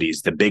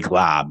universities, the big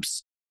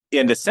labs.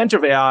 And the center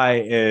of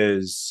AI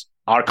is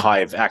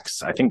Archive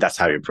X. I think that's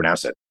how you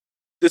pronounce it.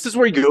 This is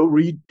where you go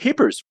read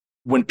papers.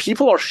 When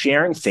people are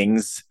sharing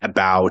things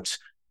about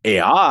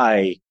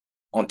AI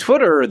on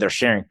Twitter, they're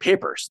sharing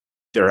papers.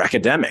 They're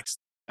academics.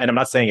 And I'm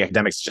not saying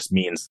academics just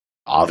means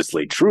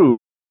obviously true.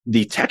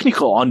 The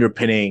technical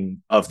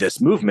underpinning of this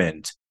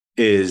movement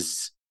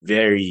is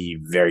very,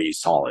 very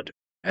solid.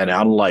 And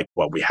unlike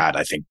what we had,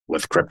 I think,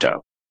 with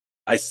crypto,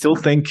 I still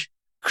think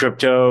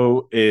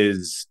crypto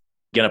is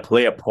going to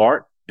play a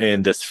part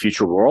in this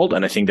future world.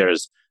 And I think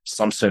there's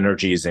some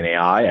synergies in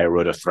AI. I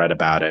wrote a thread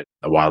about it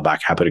a while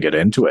back. Happy to get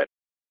into it.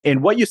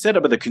 And what you said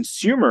about the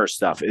consumer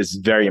stuff is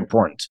very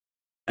important.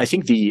 I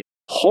think the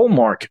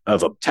hallmark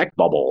of a tech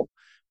bubble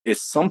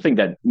is something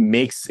that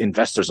makes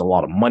investors a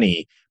lot of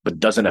money, but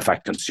doesn't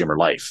affect consumer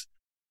life.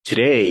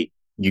 Today,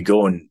 you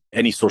go on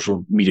any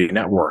social media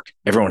network,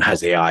 everyone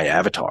has AI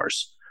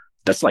avatars.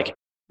 That's like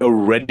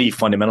already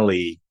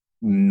fundamentally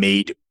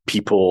made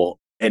people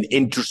an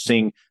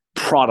interesting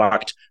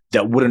product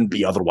that wouldn't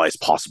be otherwise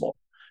possible.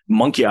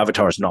 Monkey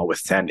avatars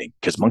notwithstanding,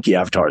 because monkey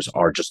avatars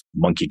are just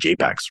monkey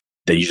JPEGs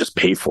that you just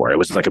pay for. It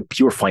was like a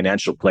pure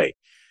financial play.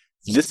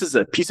 This is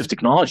a piece of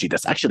technology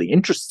that's actually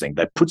interesting,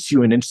 that puts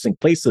you in interesting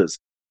places.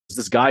 There's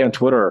this guy on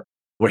Twitter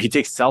where he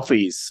takes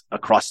selfies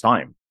across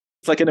time.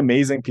 It's like an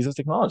amazing piece of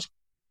technology.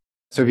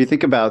 So if you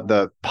think about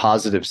the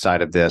positive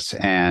side of this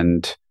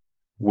and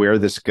where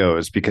this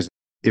goes, because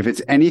if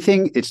it's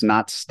anything, it's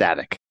not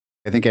static.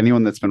 I think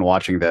anyone that's been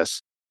watching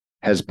this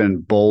has been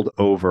bowled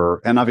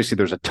over. And obviously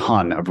there's a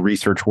ton of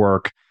research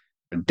work,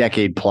 a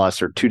decade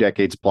plus or 2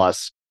 decades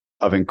plus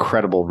of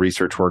incredible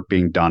research work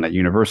being done at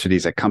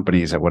universities, at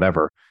companies, at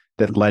whatever,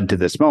 that led to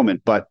this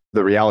moment. But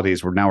the reality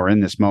is we're in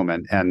this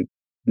moment and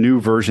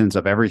new versions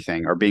of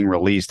everything are being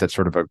released at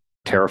sort of a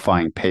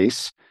terrifying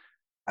pace.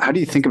 How do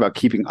you think about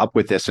keeping up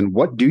with this? And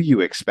what do you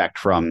expect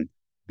from,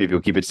 maybe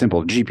we'll keep it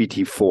simple,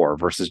 GPT-4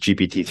 versus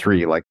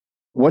GPT-3? Like,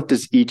 what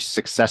does each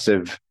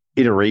successive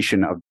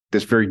iteration of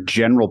this very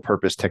general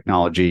purpose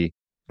technology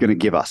going to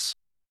give us?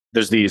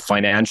 There's the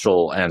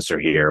financial answer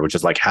here, which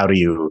is like, how do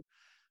you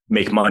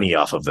make money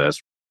off of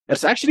this?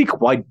 It's actually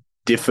quite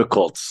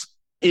difficult,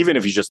 even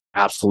if you just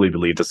absolutely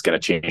believe this is going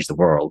to change the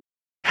world.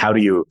 How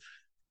do you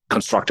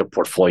construct a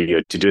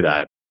portfolio to do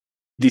that?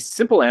 The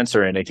simple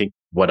answer, and I think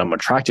what I'm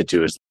attracted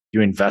to, is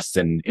you invest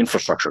in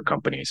infrastructure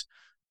companies,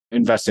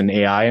 invest in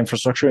AI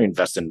infrastructure,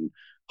 invest in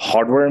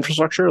hardware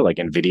infrastructure like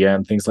NVIDIA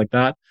and things like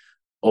that.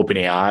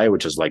 OpenAI,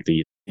 which is like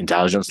the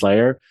intelligence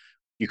layer.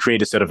 You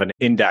create a sort of an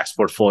index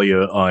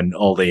portfolio on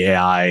all the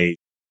AI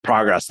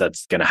progress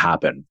that's going to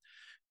happen.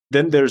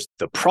 Then there's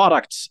the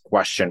product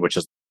question, which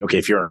is, okay,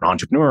 if you're an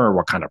entrepreneur,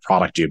 what kind of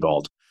product do you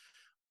build?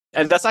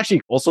 And that's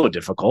actually also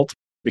difficult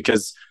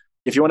because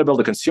if you want to build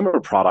a consumer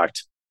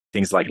product,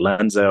 things like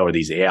Lenza or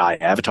these AI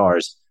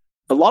avatars,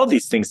 a lot of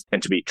these things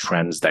tend to be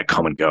trends that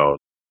come and go.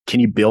 Can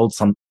you build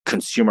some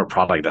consumer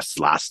product that's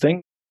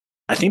lasting?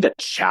 I think that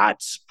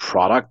chat's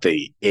product,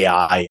 the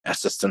AI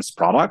assistance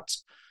product,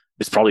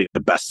 is probably the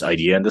best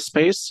idea in this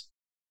space.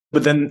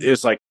 But then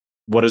it's like,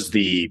 what is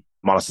the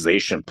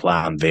monetization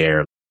plan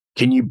there?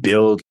 Can you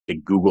build a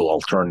Google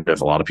alternative?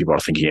 A lot of people are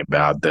thinking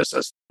about this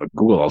as a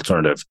Google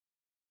alternative.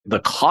 The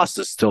cost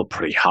is still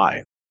pretty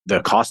high.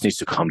 The cost needs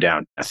to come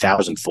down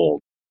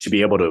 1,000-fold to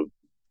be able to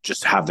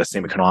just have the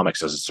same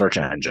economics as a search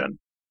engine.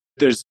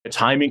 There's a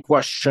timing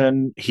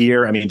question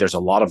here. I mean, there's a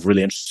lot of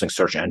really interesting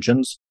search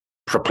engines.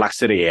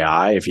 Perplexity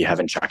AI, if you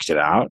haven't checked it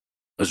out,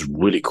 is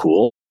really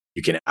cool.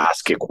 You can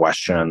ask it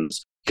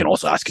questions. You can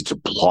also ask it to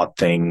plot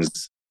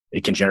things.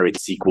 It can generate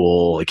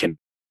SQL. It can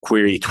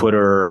query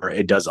Twitter.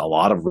 It does a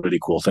lot of really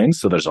cool things.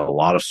 So there's a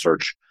lot of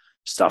search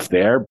stuff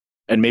there.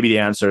 And maybe the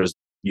answer is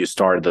you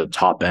start at the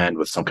top end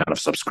with some kind of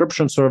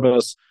subscription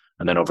service.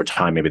 And then over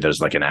time, maybe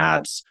there's like an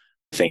ads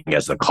thing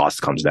as the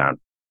cost comes down.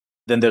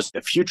 Then there's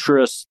the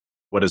futurist.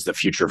 What is the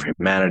future of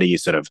humanity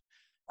sort of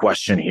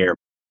question here?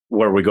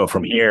 Where we go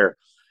from here,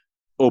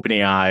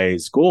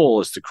 OpenAI's goal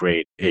is to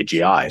create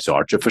AGI, so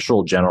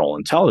artificial general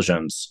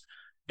intelligence.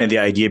 And the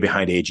idea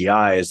behind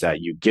AGI is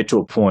that you get to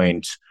a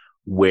point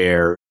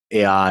where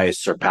AI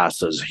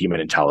surpasses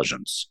human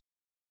intelligence.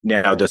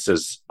 Now, this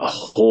is a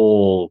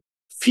whole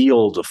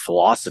field of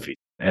philosophy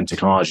and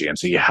technology. And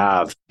so you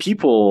have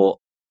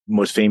people,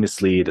 most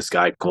famously, this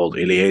guy called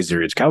Eliezer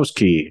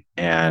Yudkowsky,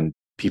 and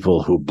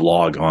people who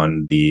blog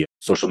on the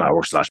social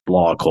network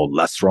 /blog called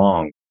Less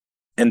Wrong.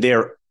 And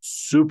they're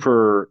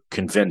super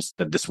convinced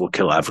that this will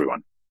kill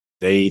everyone.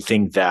 They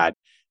think that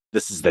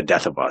this is the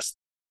death of us.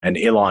 And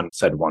Elon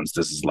said once,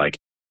 this is like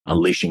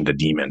unleashing the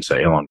demon. So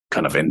Elon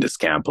kind of in this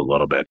camp a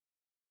little bit.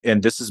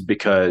 And this is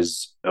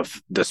because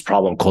of this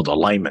problem called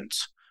alignment,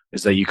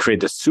 is that you create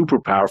this super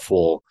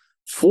powerful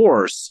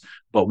force,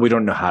 but we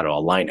don't know how to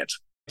align it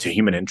to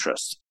human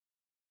interests.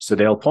 So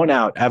they'll point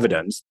out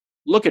evidence.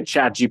 Look at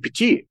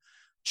ChatGPT.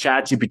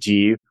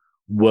 ChatGPT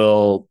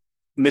will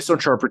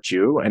misinterpret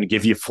you and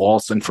give you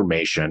false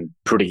information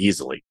pretty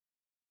easily,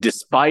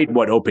 despite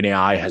what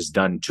OpenAI has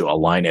done to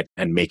align it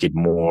and make it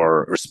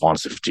more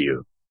responsive to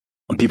you.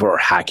 And people are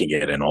hacking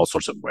it in all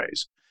sorts of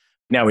ways.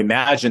 Now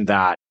imagine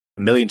that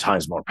 1,000,000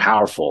 times more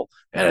powerful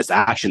and is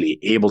actually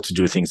able to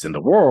do things in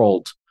the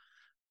world.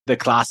 The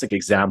classic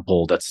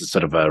example that's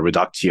sort of a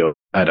reductio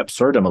ad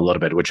absurdum a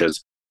little bit, which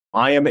is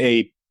I am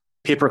a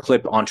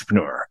paperclip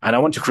entrepreneur and I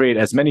want to create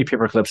as many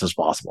paperclips as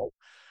possible.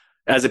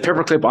 As a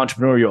paperclip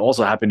entrepreneur, you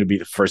also happen to be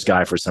the first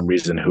guy for some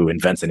reason who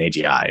invents an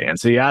AGI. And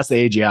so you ask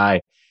the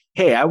AGI,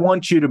 hey, I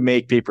want you to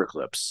make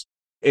paperclips.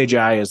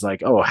 AGI is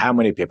like, oh, how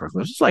many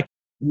paperclips? It's like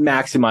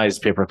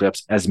maximize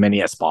paperclips as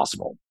many as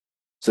possible.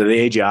 So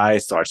the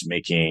AGI starts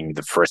making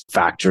the first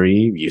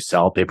factory. You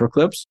sell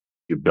paperclips,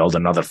 you build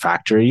another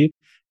factory,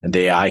 and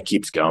the AI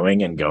keeps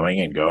going and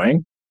going and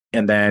going.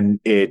 And then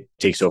it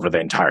takes over the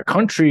entire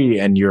country.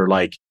 And you're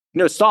like,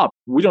 no, stop.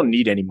 We don't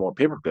need any more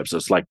paperclips.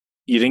 It's like,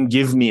 you didn't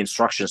give me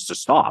instructions to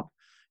stop.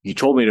 You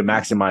told me to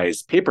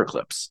maximize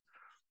paperclips.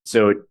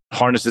 So it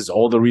harnesses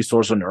all the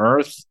resource on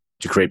Earth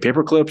to create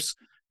paperclips.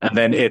 And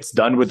then it's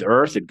done with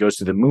Earth. It goes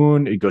to the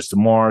moon. It goes to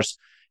Mars.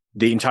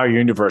 The entire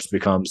universe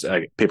becomes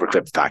a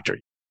paperclip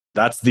factory.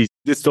 That's the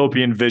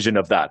dystopian vision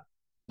of that.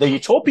 The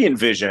utopian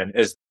vision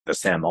is the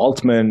Sam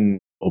Altman,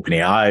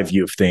 OpenAI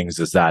view of things,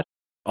 is that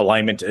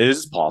alignment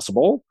is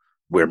possible.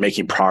 We're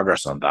making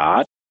progress on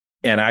that.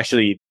 And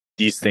actually,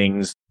 these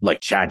things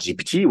like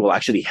ChatGPT will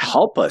actually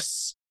help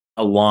us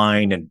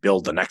align and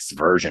build the next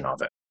version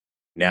of it.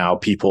 Now,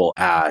 people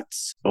at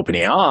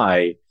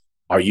OpenAI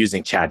are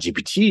using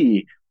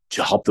ChatGPT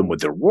to help them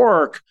with their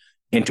work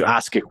and to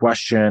ask a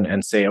question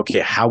and say, okay,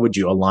 how would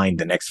you align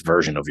the next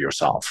version of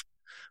yourself?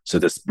 So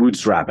this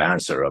bootstrap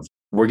answer of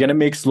we're going to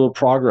make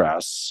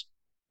slow-ish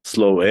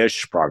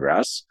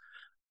progress.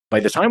 By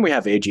the time we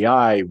have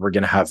AGI, we're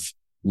going to have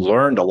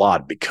learned a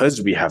lot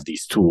because we have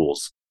these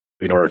tools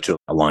in order to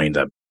align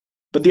them.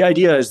 But the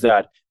idea is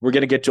that we're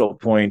going to get to a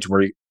point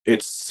where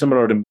it's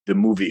similar to the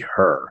movie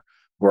Her,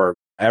 where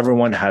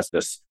everyone has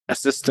this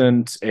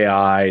assistant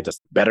AI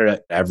that's better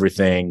at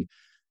everything.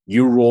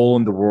 Your role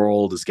in the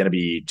world is going to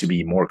be to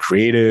be more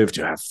creative,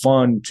 to have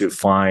fun, to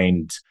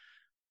find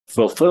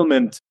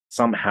fulfillment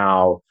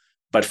somehow.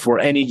 But for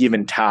any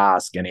given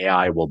task, an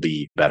AI will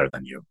be better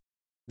than you.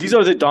 These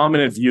are the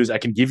dominant views. I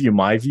can give you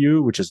my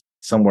view, which is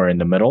somewhere in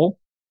the middle.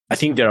 I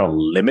think there are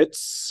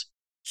limits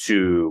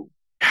to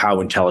how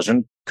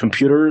intelligent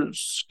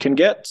computers can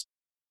get.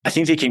 I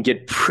think they can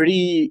get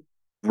pretty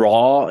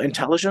raw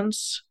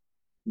intelligence,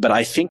 but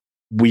I think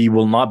we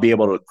will not be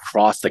able to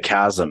cross the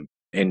chasm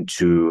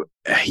into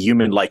a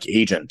human-like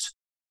agent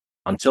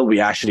until we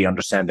actually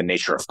understand the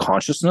nature of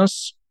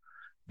consciousness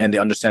and they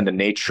understand the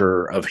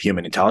nature of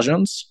human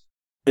intelligence.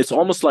 It's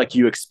almost like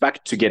you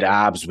expect to get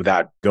abs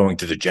without going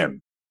to the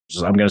gym.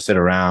 Just, I'm going to sit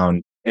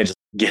around and just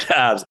get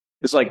abs.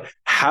 It's like,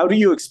 how do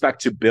you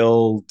expect to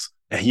build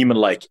a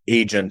human-like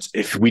agent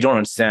if we don't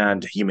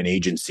understand human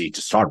agency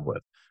to start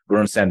with? We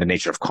don't understand the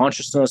nature of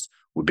consciousness.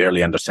 We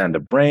barely understand the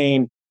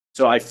brain.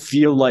 So I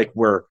feel like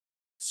we're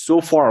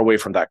so far away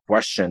from that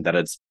question that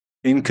it's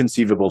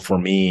inconceivable for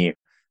me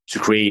to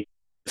create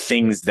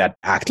things that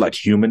act like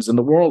humans in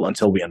the world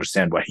until we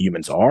understand what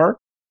humans are.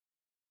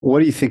 What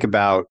do you think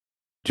about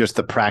just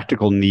the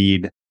practical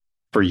need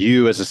for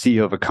you as a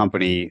CEO of a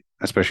company,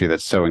 especially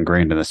that's so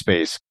ingrained in the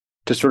space,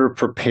 to sort of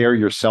prepare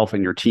yourself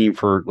and your team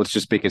for, let's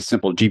just make it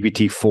simple,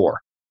 GPT-4?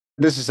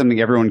 This is something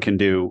everyone can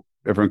do.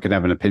 Everyone can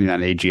have an opinion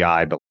on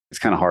AGI, but it's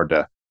kind of hard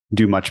to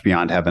do much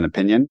beyond have an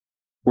opinion.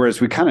 Whereas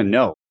we kind of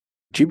know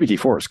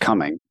GPT-4 is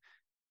coming.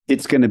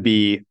 It's going to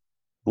be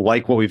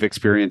like what we've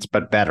experienced,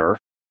 but better,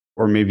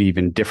 or maybe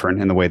even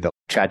different in the way that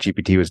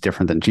ChatGPT was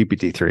different than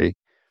GPT-3.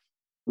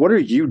 What are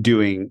you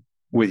doing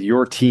with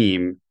your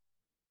team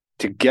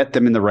to get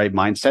them in the right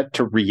mindset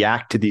to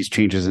react to these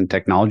changes in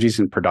technologies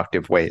in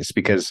productive ways?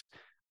 Because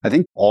I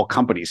think all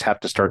companies have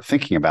to start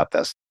thinking about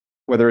this,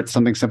 whether it's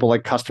something simple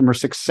like customer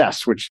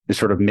success, which is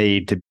sort of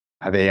made to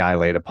have AI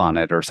laid upon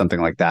it or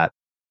something like that.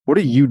 What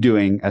are you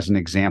doing as an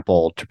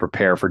example to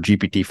prepare for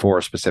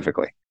GPT-4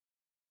 specifically?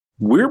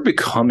 We're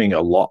becoming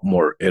a lot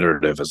more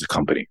iterative as a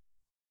company.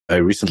 I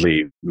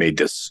recently made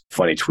this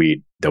funny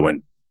tweet that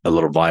went a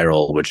little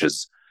viral, which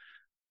is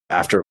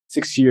after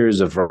 6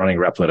 years of running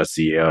Replit as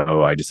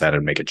CEO, I decided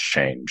to make a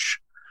change.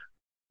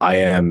 I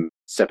am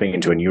stepping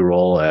into a new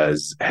role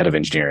as head of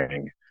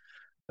engineering.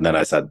 And then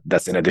I said,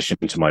 that's in addition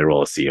to my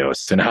role as CEO.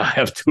 So now I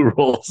have two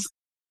roles.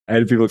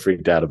 And people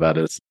freaked out about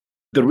it.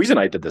 The reason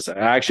I did this, I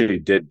actually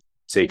did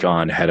take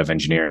on head of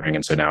engineering.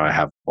 And so now I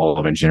have all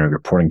of engineering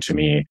reporting to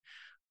me.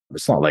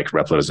 It's not like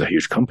Replit is a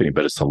huge company,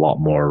 but it's a lot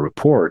more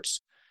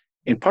reports.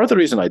 And part of the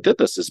reason I did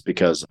this is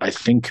because I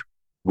think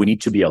we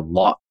need to be a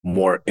lot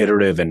more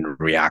iterative and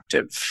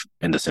reactive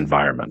in this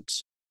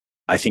environment.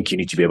 I think you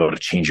need to be able to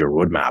change your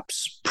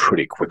roadmaps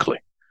pretty quickly.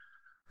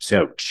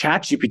 So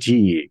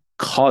ChatGPT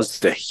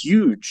caused a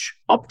huge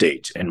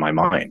update in my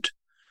mind.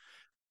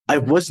 I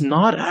was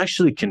not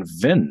actually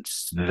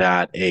convinced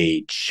that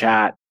a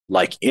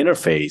chat-like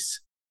interface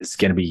is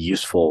going to be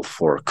useful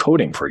for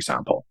coding, for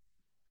example.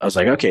 I was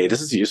like, okay,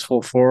 this is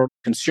useful for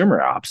consumer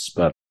apps,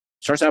 but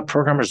it turns out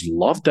programmers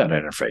love that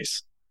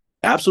interface.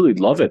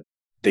 Absolutely love it.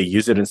 They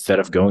use it instead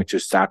of going to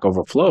Stack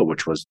Overflow,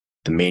 which was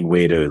the main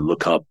way to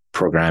look up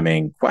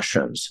programming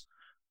questions.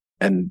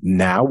 And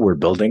now we're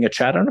building a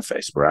chat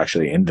interface. We're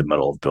actually in the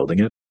middle of building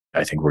it.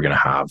 I think we're going to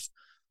have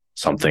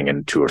something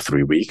in 2 or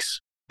 3 weeks.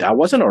 That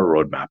wasn't our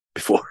roadmap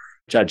before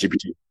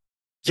ChatGPT.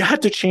 You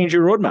had to change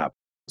your roadmap.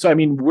 So, I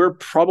mean, we're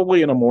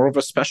probably in a more of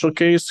a special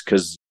case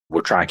because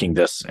we're tracking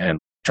this and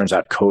it turns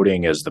out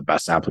coding is the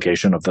best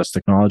application of this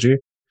technology.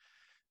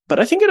 But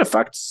I think it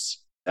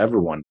affects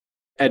everyone.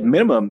 At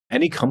minimum,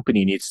 any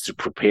company needs to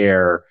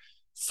prepare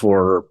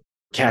for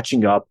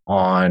catching up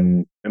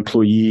on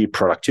employee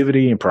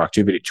productivity and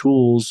productivity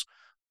tools.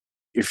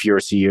 If you're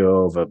a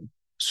CEO of a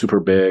super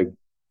big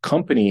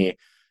company,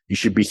 you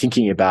should be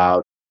thinking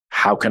about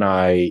how can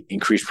I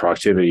increase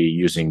productivity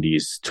using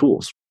these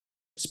tools,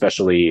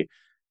 especially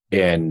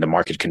in the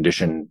market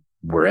condition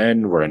we're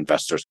in, where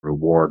investors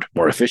reward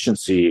more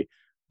efficiency.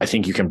 I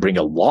think you can bring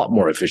a lot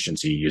more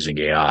efficiency using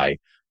AI.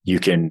 You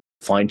can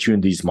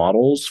fine-tune these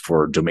models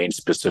for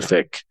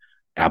domain-specific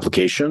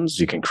applications.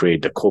 You can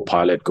create the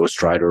co-pilot,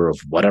 ghostwriter of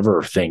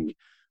whatever thing,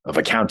 of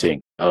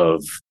accounting,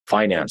 of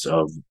finance,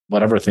 of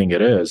whatever thing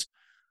it is,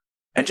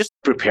 and just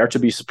prepare to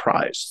be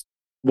surprised.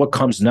 What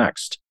comes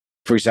next?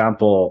 For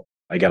example,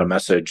 I got a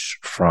message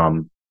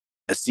from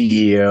a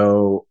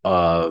CEO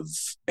of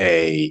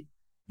a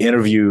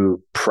interview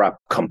prep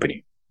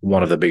company,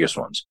 one of the biggest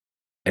ones.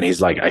 And he's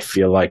like, I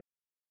feel like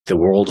the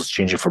world is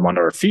changing from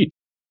under our feet.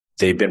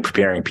 They've been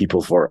preparing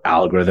people for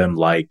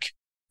algorithm-like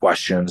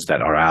questions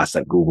that are asked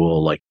at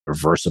Google, like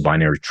reverse a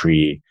binary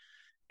tree.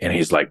 And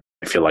he's like,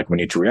 I feel like we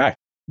need to react.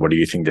 What do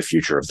you think the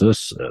future of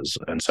this is?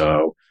 And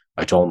so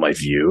I told him my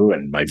view,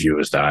 and my view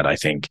is that I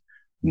think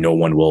no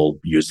one will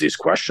use these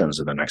questions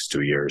in the next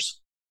 2 years.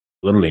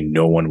 Literally,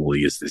 no one will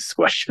use these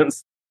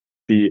questions.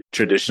 The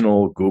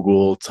traditional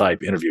Google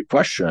type interview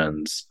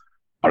questions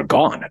are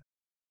gone.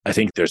 I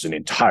think there's an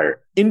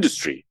entire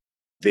industry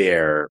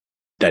there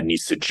that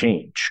needs to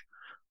change.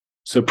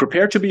 So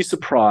prepare to be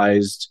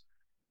surprised,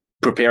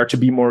 prepare to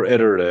be more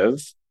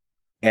iterative,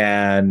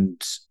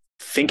 and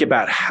think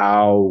about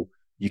how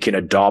you can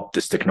adopt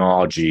this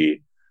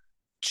technology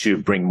to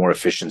bring more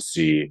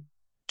efficiency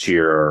to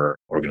your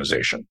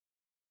organization.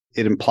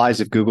 It implies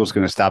if Google's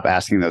going to stop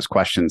asking those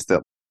questions,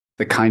 that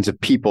the kinds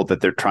of people that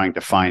they're trying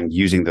to find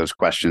using those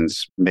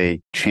questions may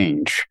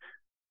change.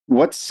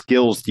 What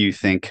skills do you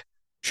think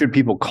should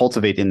people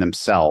cultivate in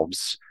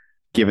themselves,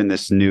 given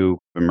this new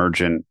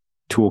emergent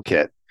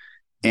toolkit?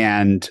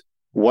 And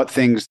what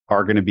things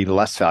are going to be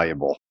less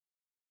valuable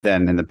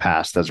than in the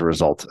past as a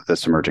result of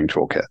this emerging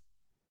toolkit?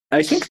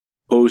 I think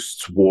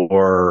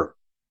post-war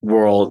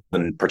world,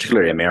 and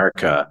particularly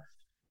America,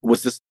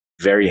 was this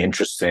very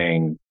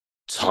interesting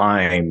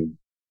time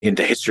in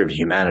the history of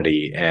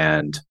humanity.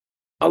 And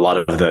a lot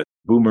of the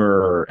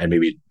boomer and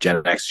maybe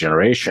Gen X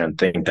generation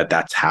think that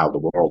that's how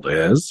the world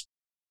is.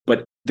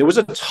 But there was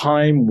a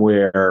time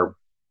where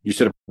you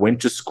sort of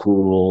went to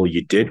school,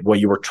 you did what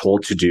you were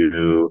told to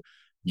do,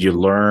 you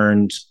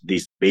learned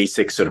these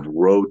basic sort of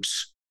rote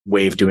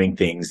way of doing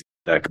things.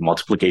 like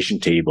multiplication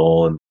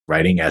table and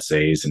writing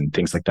essays and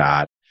things like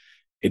that.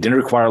 It didn't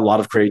require a lot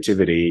of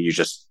creativity. You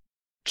just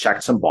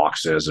checked some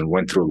boxes and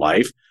went through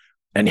life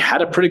and you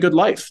had a pretty good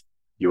life.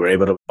 You were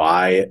able to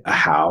buy a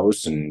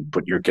house and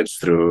put your kids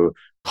through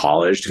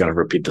college to kind of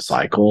repeat the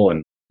cycle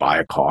and buy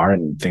a car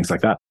and things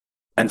like that.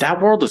 And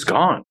that world is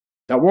gone.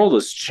 That world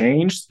has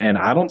changed. And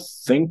I don't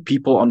think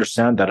people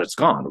understand that it's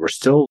gone. We're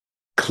still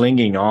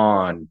clinging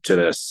on to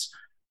this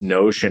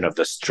notion of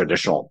this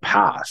traditional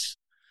path.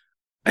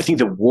 I think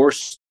the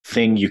worst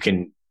thing you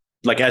can,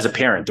 like as a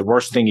parent, the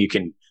worst thing you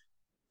can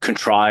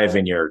contrive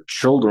in your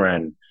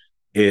children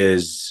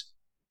is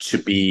to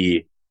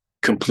be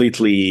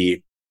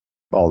completely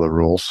Follow the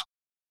rules.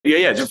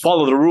 Yeah, just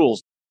follow the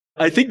rules.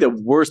 I think the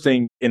worst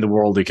thing in the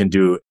world you can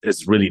do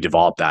is really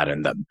develop that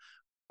in them.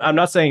 I'm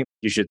not saying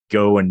you should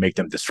go and make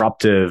them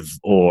disruptive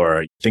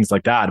or things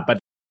like that, but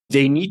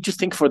they need to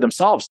think for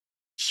themselves.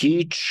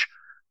 Teach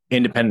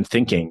independent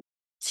thinking,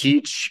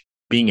 teach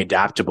being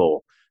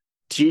adaptable,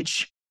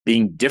 teach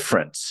being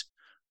different,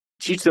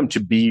 teach them to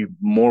be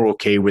more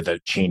okay with a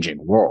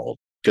changing world.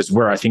 Because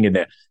we're, I think, in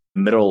the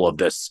middle of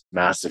this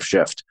massive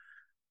shift.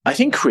 I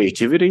think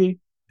creativity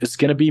is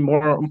going to be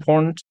more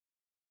important.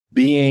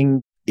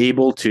 Being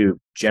able to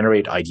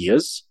generate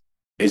ideas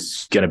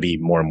is going to be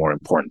more and more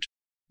important.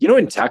 You know,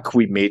 in tech,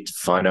 we made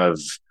fun of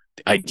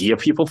idea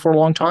people for a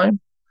long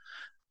time.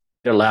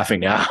 They're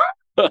laughing now.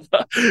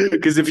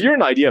 Because if you're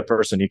an idea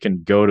person, you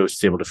can go to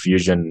Stable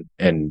Diffusion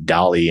and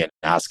DALL-E and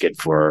ask it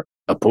for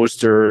a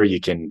poster. You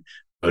can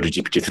go to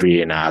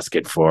GPT-3 and ask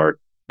it for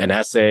an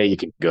essay. You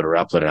can go to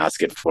Replit and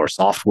ask it for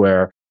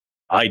software.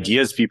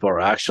 Ideas people are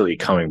actually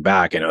coming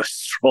back in a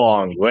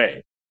strong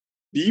way.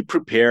 Be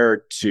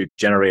prepared to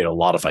generate a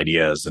lot of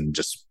ideas and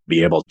just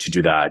be able to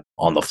do that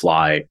on the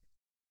fly.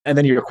 And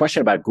then your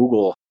question about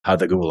Google, how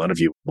the Google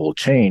interview will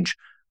change,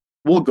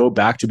 we'll go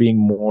back to being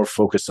more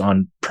focused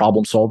on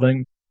problem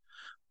solving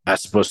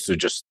as opposed to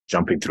just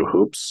jumping through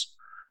hoops.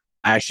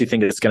 I actually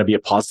think it's going to be a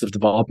positive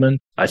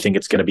development. I think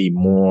it's going to be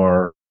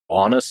more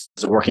honest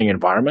as a working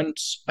environment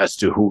as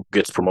to who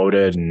gets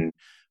promoted, and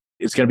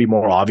it's going to be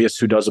more obvious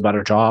who does a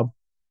better job.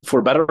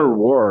 For better or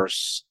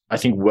worse, I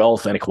think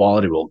wealth and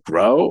equality will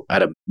grow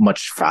at a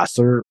much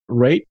faster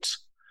rate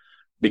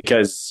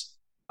because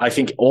I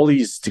think all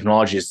these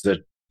technologies that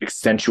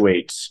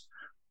accentuate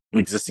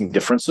existing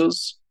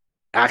differences,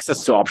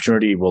 access to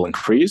opportunity will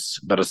increase.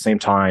 But at the same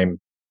time,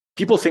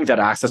 people think that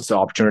access to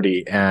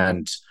opportunity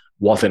and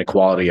wealth and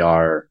equality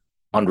are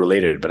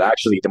unrelated. But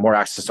actually, the more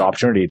access to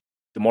opportunity,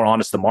 the more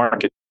honest the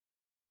market.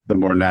 The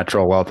more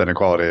natural wealth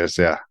inequality is,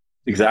 yeah.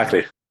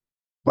 Exactly.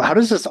 Well, how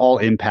does this all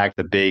impact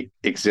the big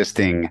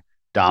existing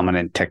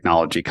dominant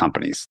technology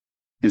companies?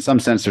 In some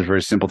sense, there's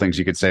very simple things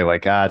you could say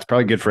like, it's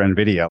probably good for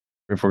NVIDIA.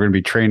 If we're going to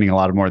be training a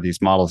lot more of these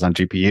models on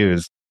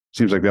GPUs,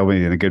 seems like they'll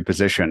be in a good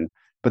position.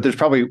 But there's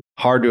probably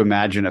hard to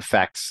imagine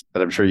effects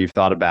that I'm sure you've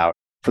thought about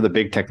for the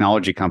big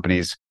technology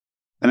companies.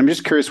 And I'm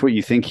just curious what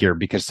you think here,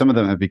 because some of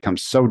them have become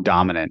so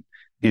dominant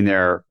in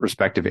their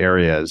respective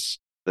areas,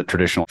 the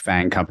traditional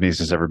FANG companies,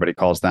 as everybody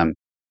calls them.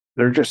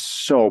 They're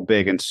just so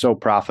big and so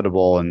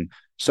profitable and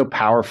so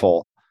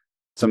powerful.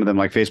 Some of them,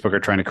 like Facebook, are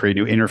trying to create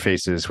new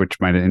interfaces, which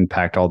might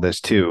impact all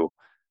this too.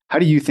 How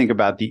do you think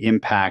about the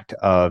impact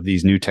of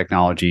these new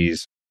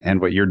technologies and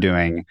what you're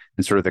doing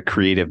and sort of the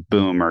creative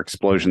boom or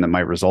explosion that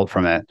might result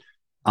from it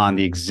on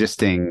the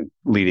existing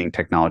leading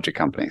technology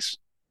companies?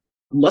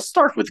 Let's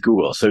start with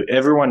Google. So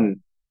everyone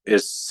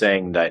is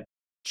saying that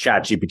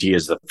ChatGPT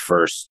is the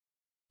first.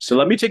 So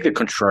let me take the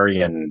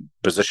contrarian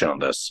position on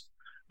this.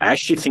 I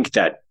actually think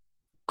that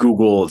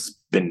Google's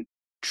been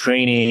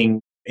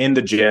training in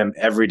the gym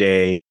every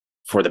day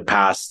for the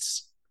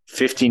past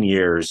 15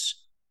 years,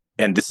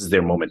 and this is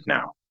their moment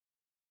now.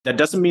 That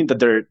doesn't mean that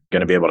they're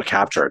going to be able to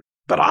capture it,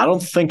 but I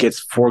don't think it's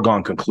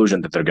foregone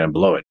conclusion that they're going to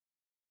blow it.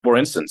 For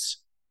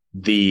instance,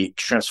 the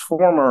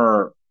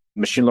transformer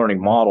machine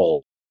learning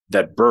model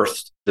that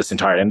birthed this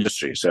entire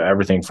industry, so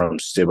everything from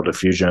Stable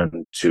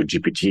Diffusion to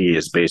GPT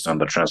is based on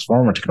the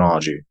transformer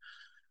technology,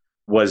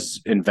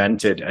 was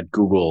invented at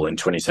Google in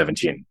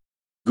 2017.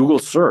 Google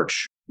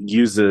Search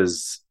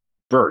uses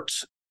BERT,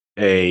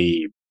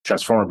 a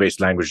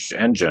transformer-based language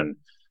engine,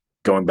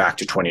 going back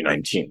to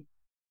 2019.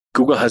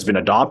 Google has been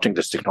adopting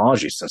this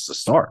technology since the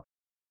start.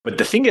 But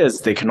the thing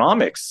is, the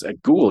economics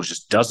at Google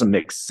just doesn't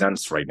make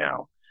sense right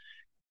now.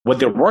 What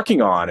they're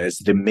working on is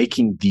they're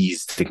making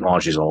these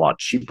technologies a lot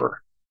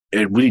cheaper.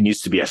 It really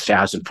needs to be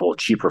 1,000-fold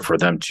cheaper for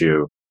them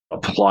to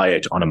apply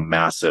it on a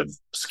massive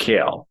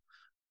scale.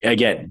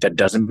 Again, that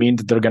doesn't mean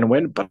that they're going to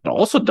win, but it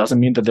also doesn't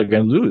mean that they're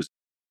going to lose.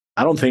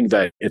 I don't think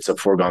that it's a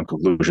foregone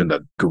conclusion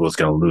that Google's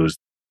going to lose.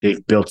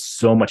 They've built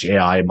so much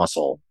AI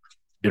muscle.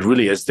 It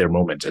really is their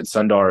moment. And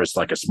Sundar is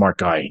like a smart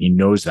guy. He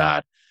knows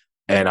that.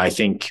 And I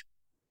think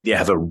they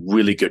have a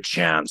really good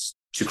chance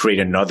to create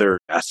another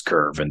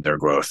S-curve in their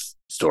growth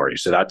story.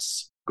 So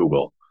that's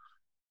Google.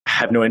 I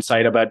have no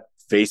insight about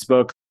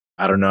Facebook.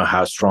 I don't know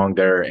how strong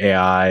their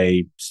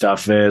AI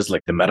stuff is.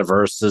 Like the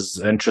metaverse is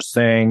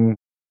interesting.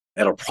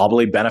 It'll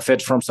probably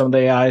benefit from some of the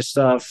AI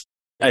stuff.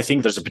 I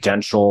think there's a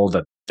potential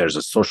that There's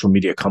a social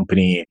media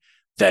company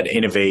that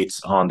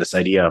innovates on this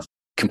idea of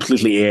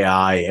completely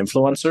AI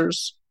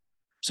influencers.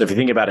 So if you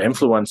think about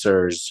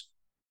influencers,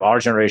 our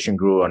generation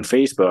grew on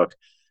Facebook,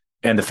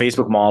 and the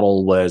Facebook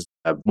model was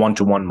a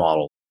one-to-one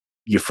model.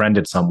 You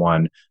friended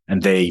someone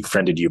and they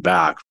friended you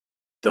back.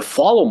 The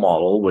follow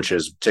model, which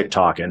is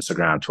TikTok,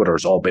 Instagram, Twitter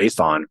is all based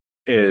on,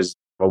 is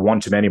a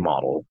one-to-many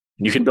model.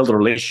 You can build a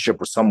relationship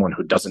with someone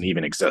who doesn't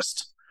even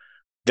exist.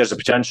 There's a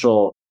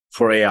potential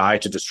for AI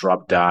to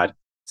disrupt that.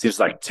 Seems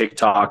like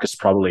TikTok is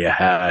probably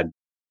ahead.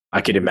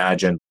 I could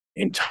imagine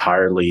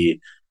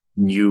entirely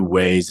new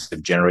ways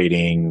of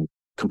generating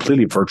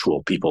completely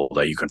virtual people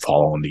that you can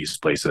follow in these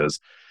places.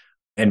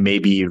 And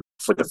maybe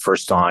for the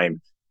first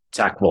time,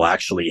 tech will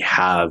actually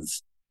have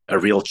a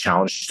real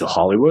challenge to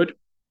Hollywood,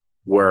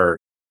 where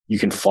you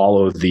can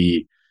follow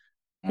the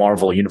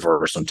Marvel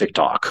universe on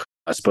TikTok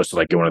as opposed to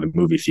like going to the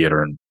movie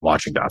theater and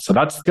watching that. So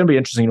that's going to be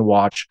interesting to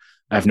watch.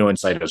 I have no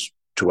insight as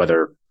to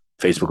whether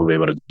Facebook will be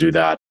able to do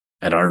that.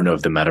 And I don't know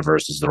if the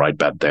metaverse is the right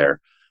bet there.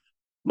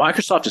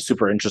 Microsoft is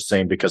super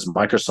interesting because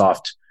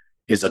Microsoft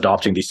is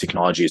adopting these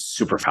technologies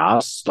super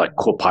fast. Like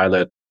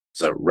Copilot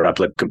is a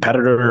Replit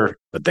competitor,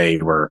 but they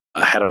were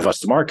ahead of us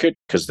to market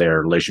because their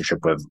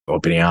relationship with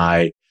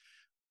OpenAI.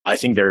 I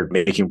think they're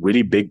making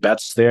really big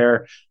bets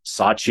there.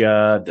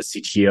 Satya, the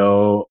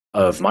CTO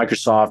of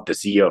Microsoft, the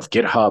CEO of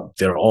GitHub,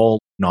 they're all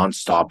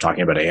nonstop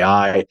talking about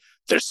AI.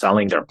 They're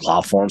selling their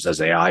platforms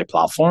as AI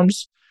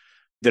platforms.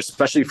 They're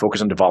especially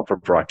focused on developer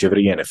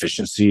productivity and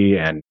efficiency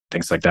and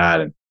things like that.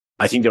 And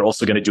I think they're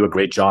also going to do a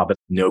great job at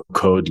no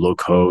code, low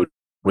code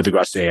with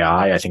regards to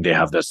AI. I think they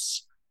have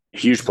this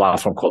huge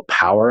platform called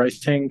Power, I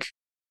think.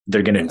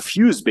 They're going to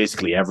infuse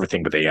basically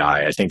everything with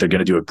AI. I think they're going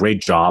to do a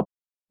great job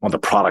on the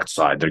product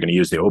side. They're going to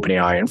use the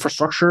OpenAI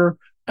infrastructure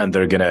and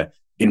they're going to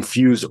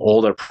infuse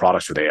all their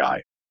products with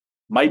AI.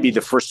 Might be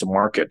the first to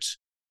market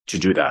to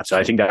do that. So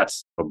I think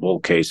that's a bull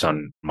case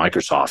on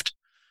Microsoft.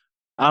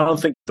 I don't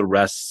think the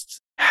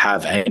rest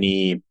have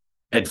any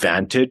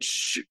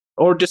advantage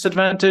or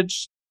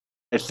disadvantage.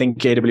 I think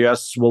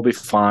AWS will be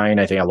fine.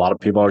 I think a lot of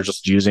people are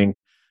just using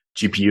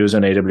GPUs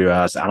on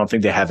AWS. I don't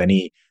think they have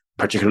any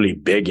particularly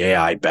big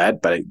AI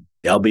bet, but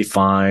they'll be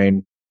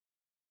fine.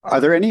 Are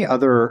there any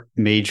other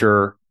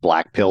major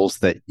black pills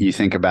that you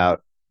think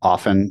about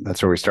often?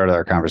 That's where we started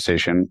our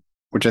conversation,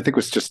 which I think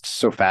was just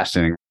so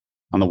fascinating.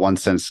 On the one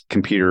sense,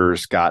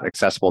 computers got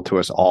accessible to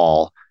us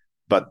all,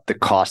 but the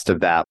cost of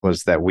that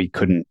was that we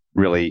couldn't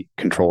really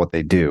control what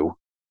they do,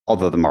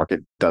 although the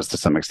market does to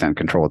some extent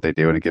control what they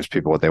do and it gives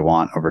people what they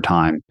want over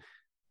time.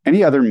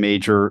 Any other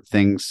major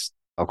things,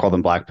 I'll call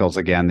them black pills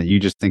again, that you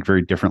just think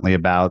very differently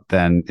about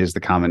than is the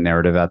common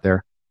narrative out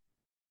there?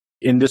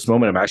 In this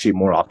moment, I'm actually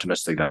more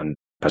optimistic than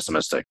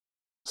pessimistic.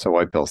 So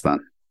white pills then?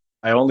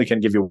 I only can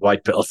give you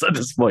white pills at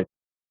this point.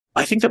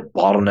 I think the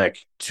bottleneck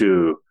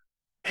to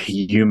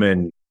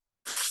human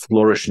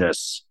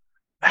flourishness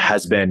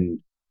has been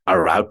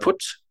our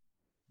output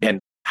and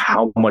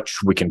how much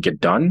we can get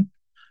done.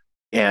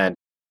 And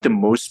the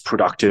most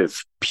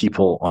productive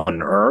people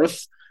on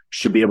earth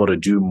should be able to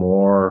do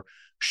more,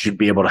 should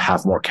be able to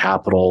have more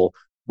capital.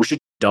 We should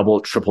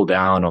double, triple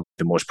down on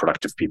the most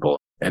productive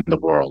people in the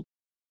world.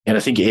 And I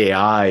think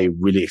AI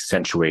really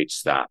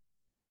accentuates that.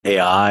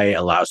 AI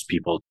allows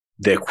people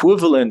the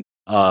equivalent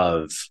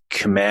of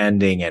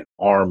commanding an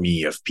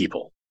army of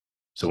people.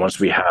 So once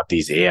we have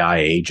these AI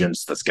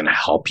agents that's going to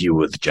help you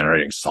with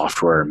generating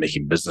software and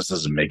making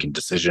businesses and making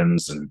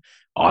decisions and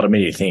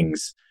automating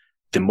things,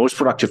 the most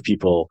productive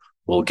people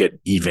will get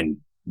even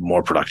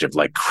more productive,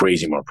 like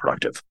crazy more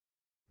productive.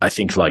 I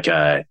think like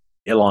a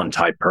Elon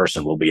type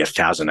person will be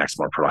 1,000x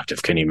more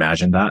productive. Can you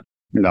imagine that?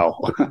 No.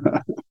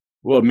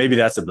 Well, maybe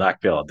that's a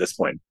black pill at this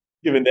point,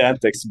 given the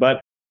antics.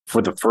 But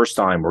for the first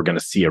time, we're going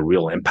to see a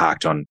real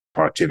impact on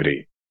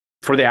productivity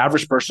for the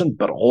average person,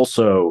 but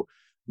also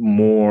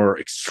more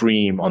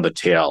extreme on the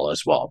tail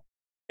as well.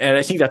 And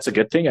I think that's a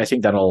good thing. I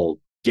think that'll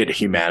get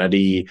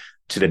humanity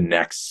to the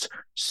next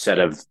set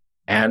of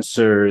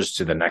answers,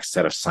 to the next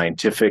set of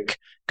scientific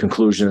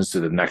conclusions, to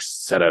the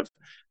next set of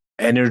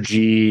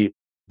energy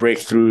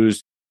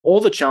breakthroughs. All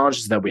the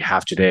challenges that we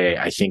have today,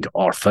 I think,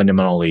 are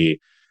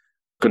fundamentally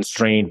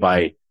constrained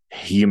by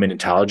human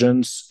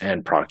intelligence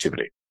and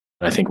productivity.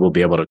 And I think we'll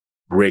be able to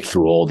break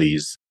through all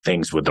these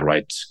things with the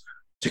right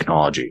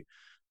technology.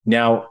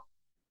 Now,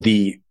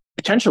 the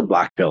potential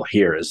black pill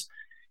here is,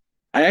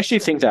 I actually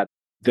think that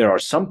there are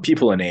some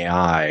people in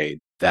AI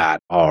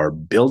that are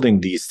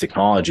building these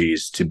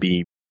technologies to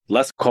be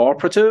less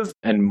cooperative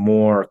and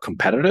more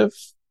competitive.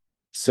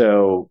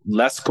 So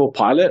less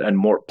co-pilot and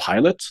more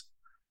pilot.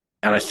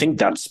 And I think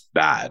that's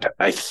bad.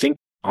 I think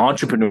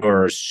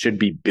entrepreneurs should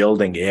be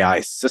building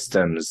AI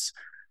systems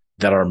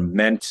that are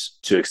meant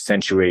to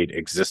accentuate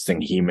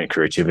existing human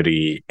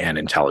creativity and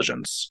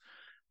intelligence.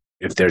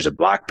 If there's a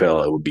black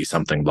pill, it would be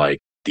something like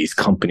these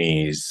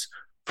companies,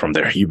 from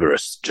their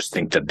hubris, just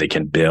think that they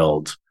can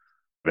build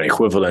an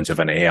equivalent of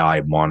an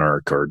AI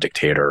monarch or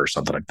dictator or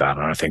something like that.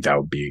 And I think that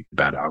would be a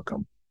bad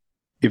outcome.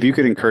 If you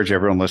could encourage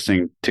everyone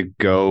listening to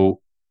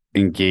go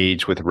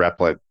engage with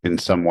Replit in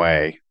some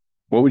way,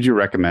 what would you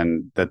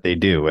recommend that they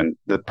do? And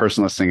the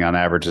person listening on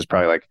average is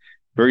probably like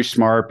very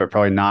smart, but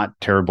probably not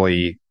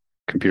terribly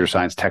computer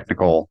science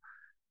technical.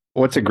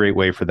 What's a great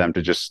way for them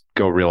to just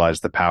go realize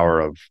the power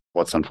of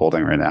what's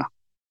unfolding right now?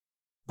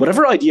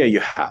 Whatever idea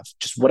you have,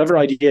 just whatever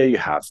idea you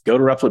have, go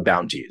to Replit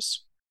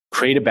Bounties,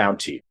 create a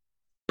bounty,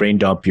 brain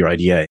dump your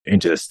idea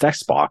into this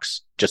text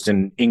box just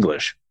in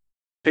English.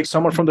 Pick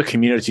someone from the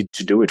community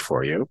to do it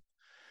for you.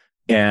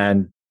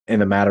 And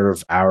in a matter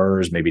of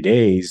hours, maybe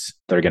days,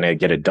 they're going to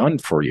get it done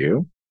for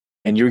you.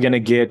 And you're going to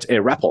get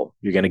a REPL.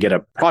 You're going to get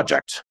a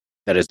project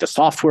that is the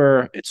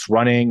software, it's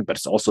running, but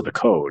it's also the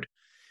code.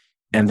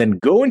 And then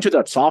go into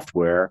that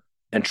software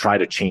and try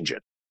to change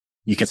it.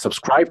 You can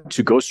subscribe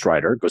to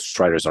Ghostwriter.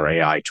 Ghostwriter is our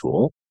AI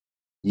tool.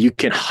 You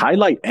can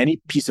highlight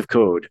any piece of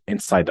code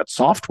inside that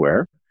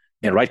software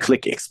and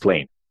right-click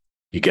explain.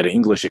 You get an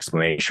English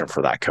explanation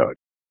for that code.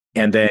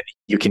 And then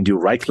you can do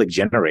right-click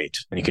generate,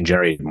 and you can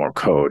generate more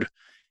code.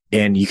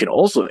 And you can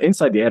also,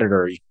 inside the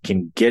editor, you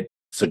can get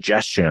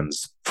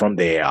suggestions from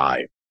the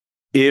AI.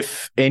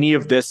 If any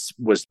of this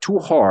was too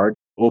hard,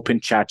 open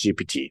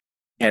ChatGPT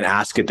and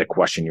ask it the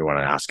question you want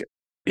to ask it.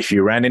 If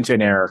you ran into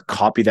an error,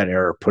 copy that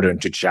error, put it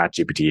into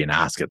ChatGPT and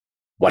ask it,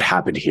 what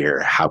happened here?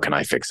 How can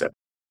I fix it?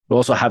 We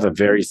also have a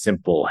very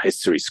simple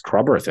history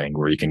scrubber thing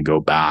where you can go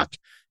back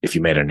if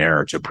you made an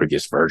error to a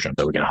previous version.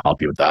 So we can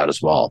help you with that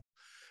as well.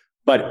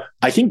 But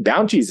I think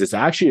Bounties is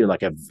actually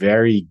like a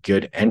very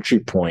good entry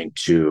point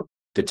to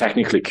the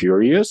technically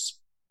curious,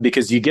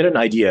 because you get an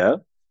idea,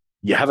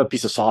 you have a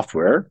piece of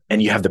software,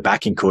 and you have the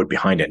backing code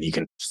behind it. And you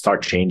can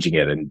start changing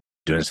it and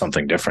doing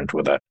something different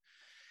with it.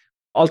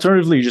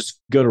 Alternatively, you just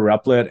go to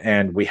Replit,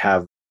 and we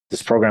have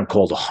this program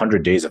called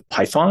 100 Days of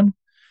Python,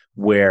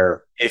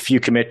 where if you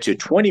commit to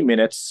 20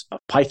 minutes of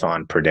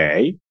Python per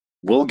day,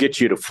 we'll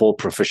get you to full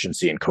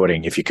proficiency in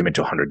coding if you commit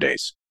to 100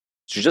 days.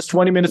 So just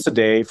 20 minutes a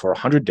day for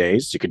 100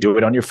 days. You could do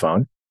it on your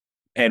phone,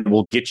 and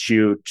we'll get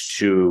you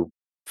to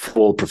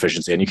full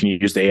proficiency. And you can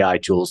use the AI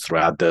tools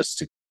throughout this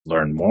to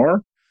learn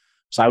more.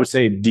 So I would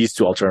say these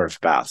two alternative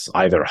paths,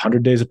 either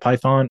 100 Days of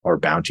Python or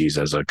Bounties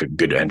as a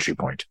good entry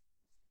point.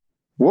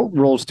 What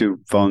roles do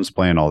phones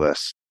play in all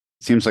this?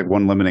 It seems like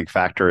one limiting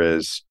factor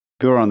is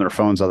people are on their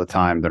phones all the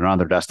time. They're not on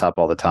their desktop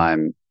all the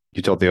time.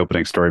 You told the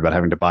opening story about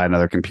having to buy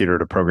another computer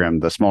to program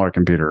the smaller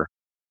computer.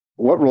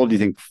 What role do you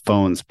think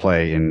phones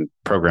play in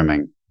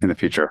programming in the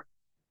future?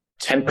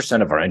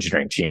 10% of our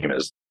engineering team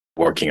is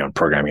working on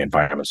programming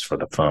environments for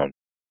the phone.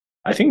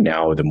 I think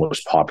now the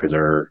most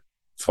popular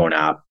phone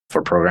app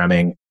for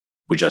programming,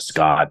 we just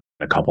got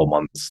in a couple of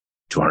months,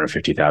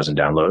 250,000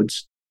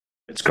 downloads.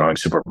 It's growing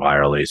super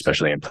virally,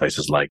 especially in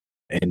places like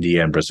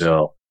India and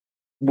Brazil.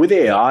 With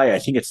AI, I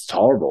think it's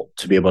tolerable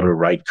to be able to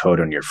write code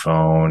on your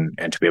phone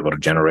and to be able to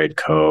generate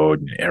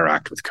code and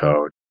interact with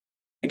code.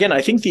 Again,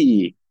 I think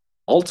the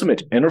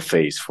ultimate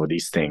interface for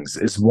these things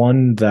is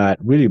one that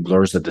really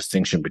blurs the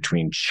distinction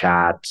between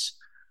chat,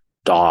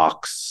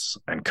 docs,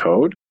 and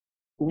code.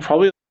 We're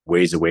probably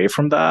ways away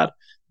from that.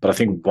 But I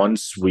think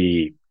once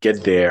we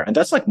get there, and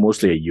that's like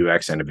mostly a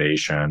UX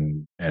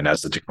innovation, and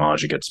as the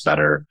technology gets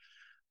better,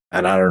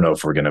 and I don't know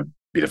if we're going to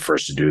be the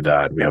first to do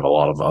that. We have a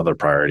lot of other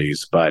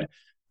priorities, but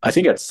I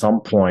think at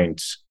some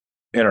point,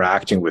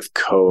 interacting with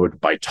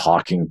code by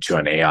talking to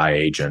an AI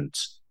agent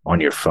on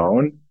your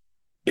phone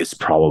is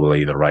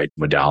probably the right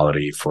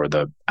modality for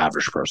the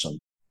average person.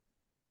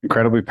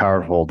 Incredibly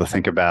powerful to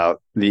think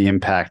about the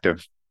impact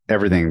of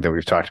everything that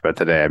we've talked about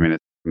today. I mean,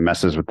 it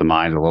messes with the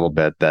mind a little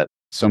bit that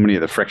so many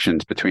of the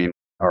frictions between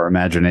our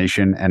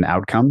imagination and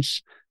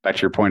outcomes, back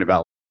to your point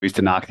about we used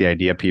to knock the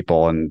idea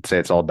people and say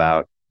it's all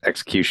about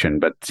execution,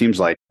 but it seems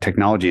like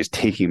technology is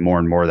taking more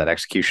and more of that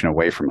execution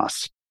away from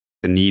us.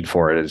 The need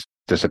for it is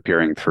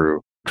disappearing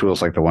through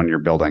tools like the one you're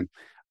building.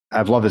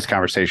 I've loved this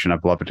conversation.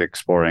 I've loved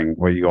exploring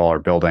what you all are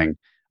building.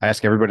 I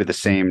ask everybody the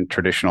same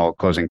traditional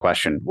closing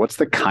question. What's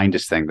the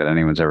kindest thing that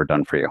anyone's ever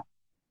done for you?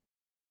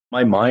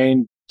 My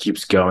mind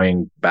keeps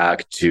going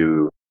back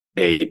to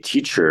a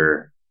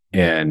teacher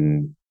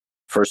in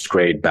first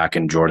grade back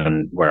in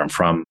Jordan, where I'm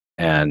from.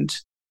 And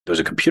there was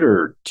a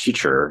computer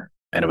teacher,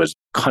 and it was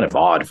kind of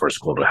odd for a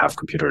school to have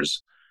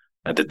computers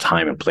at the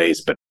time and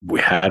place, but we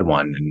had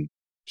one. And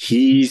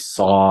he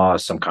saw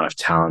some kind of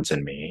talent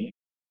in me,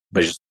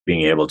 but just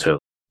being able to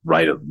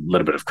write a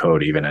little bit of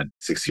code even at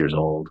 6 years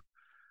old.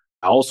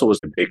 I also was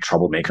a big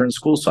troublemaker in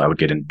school, so I would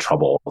get in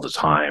trouble all the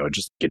time. I would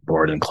just get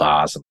bored in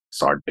class and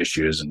start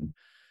issues and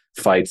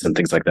fights and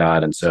things like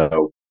that. And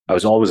so I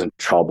was always in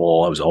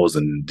trouble. I was always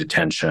in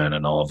detention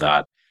and all of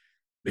that.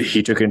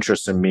 He took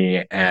interest in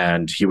me,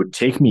 and he would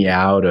take me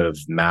out of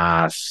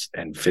math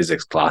and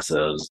physics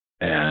classes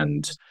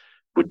and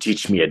would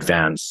teach me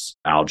advanced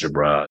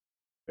algebra.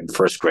 In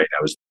first grade,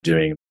 I was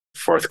doing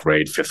fourth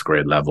grade, fifth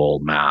grade level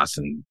math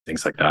and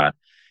things like that.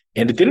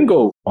 And it didn't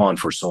go on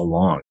for so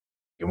long.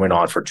 It went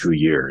on for 2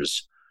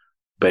 years.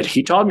 But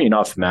he taught me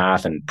enough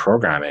math and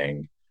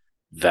programming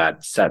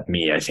that set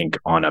me, I think,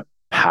 on a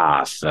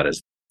path that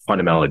is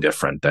fundamentally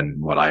different than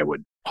what I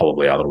would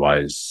probably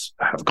otherwise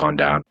have gone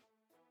down.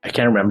 I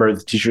can't remember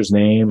the teacher's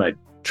name. I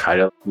try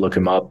to look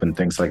him up and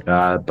things like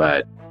that,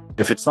 but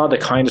if it's not the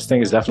kindest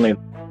thing, it's definitely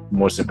the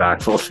most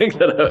impactful thing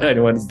that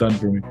anyone's done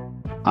for me.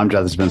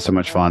 Amjad, this has been so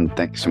much fun.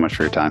 Thank you so much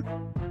for your time.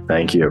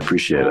 Thank you.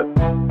 Appreciate it.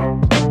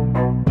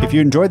 If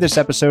you enjoyed this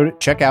episode,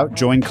 check out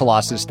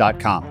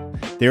joincolossus.com.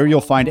 There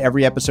you'll find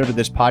every episode of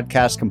this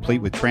podcast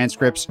complete with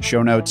transcripts,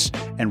 show notes,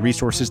 and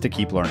resources to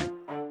keep learning.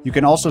 You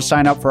can also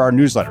sign up for our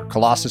newsletter,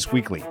 Colossus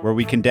Weekly, where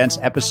we condense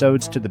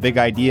episodes to the big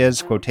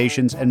ideas,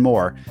 quotations, and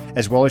more,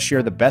 as well as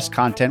share the best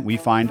content we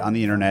find on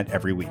the internet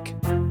every week.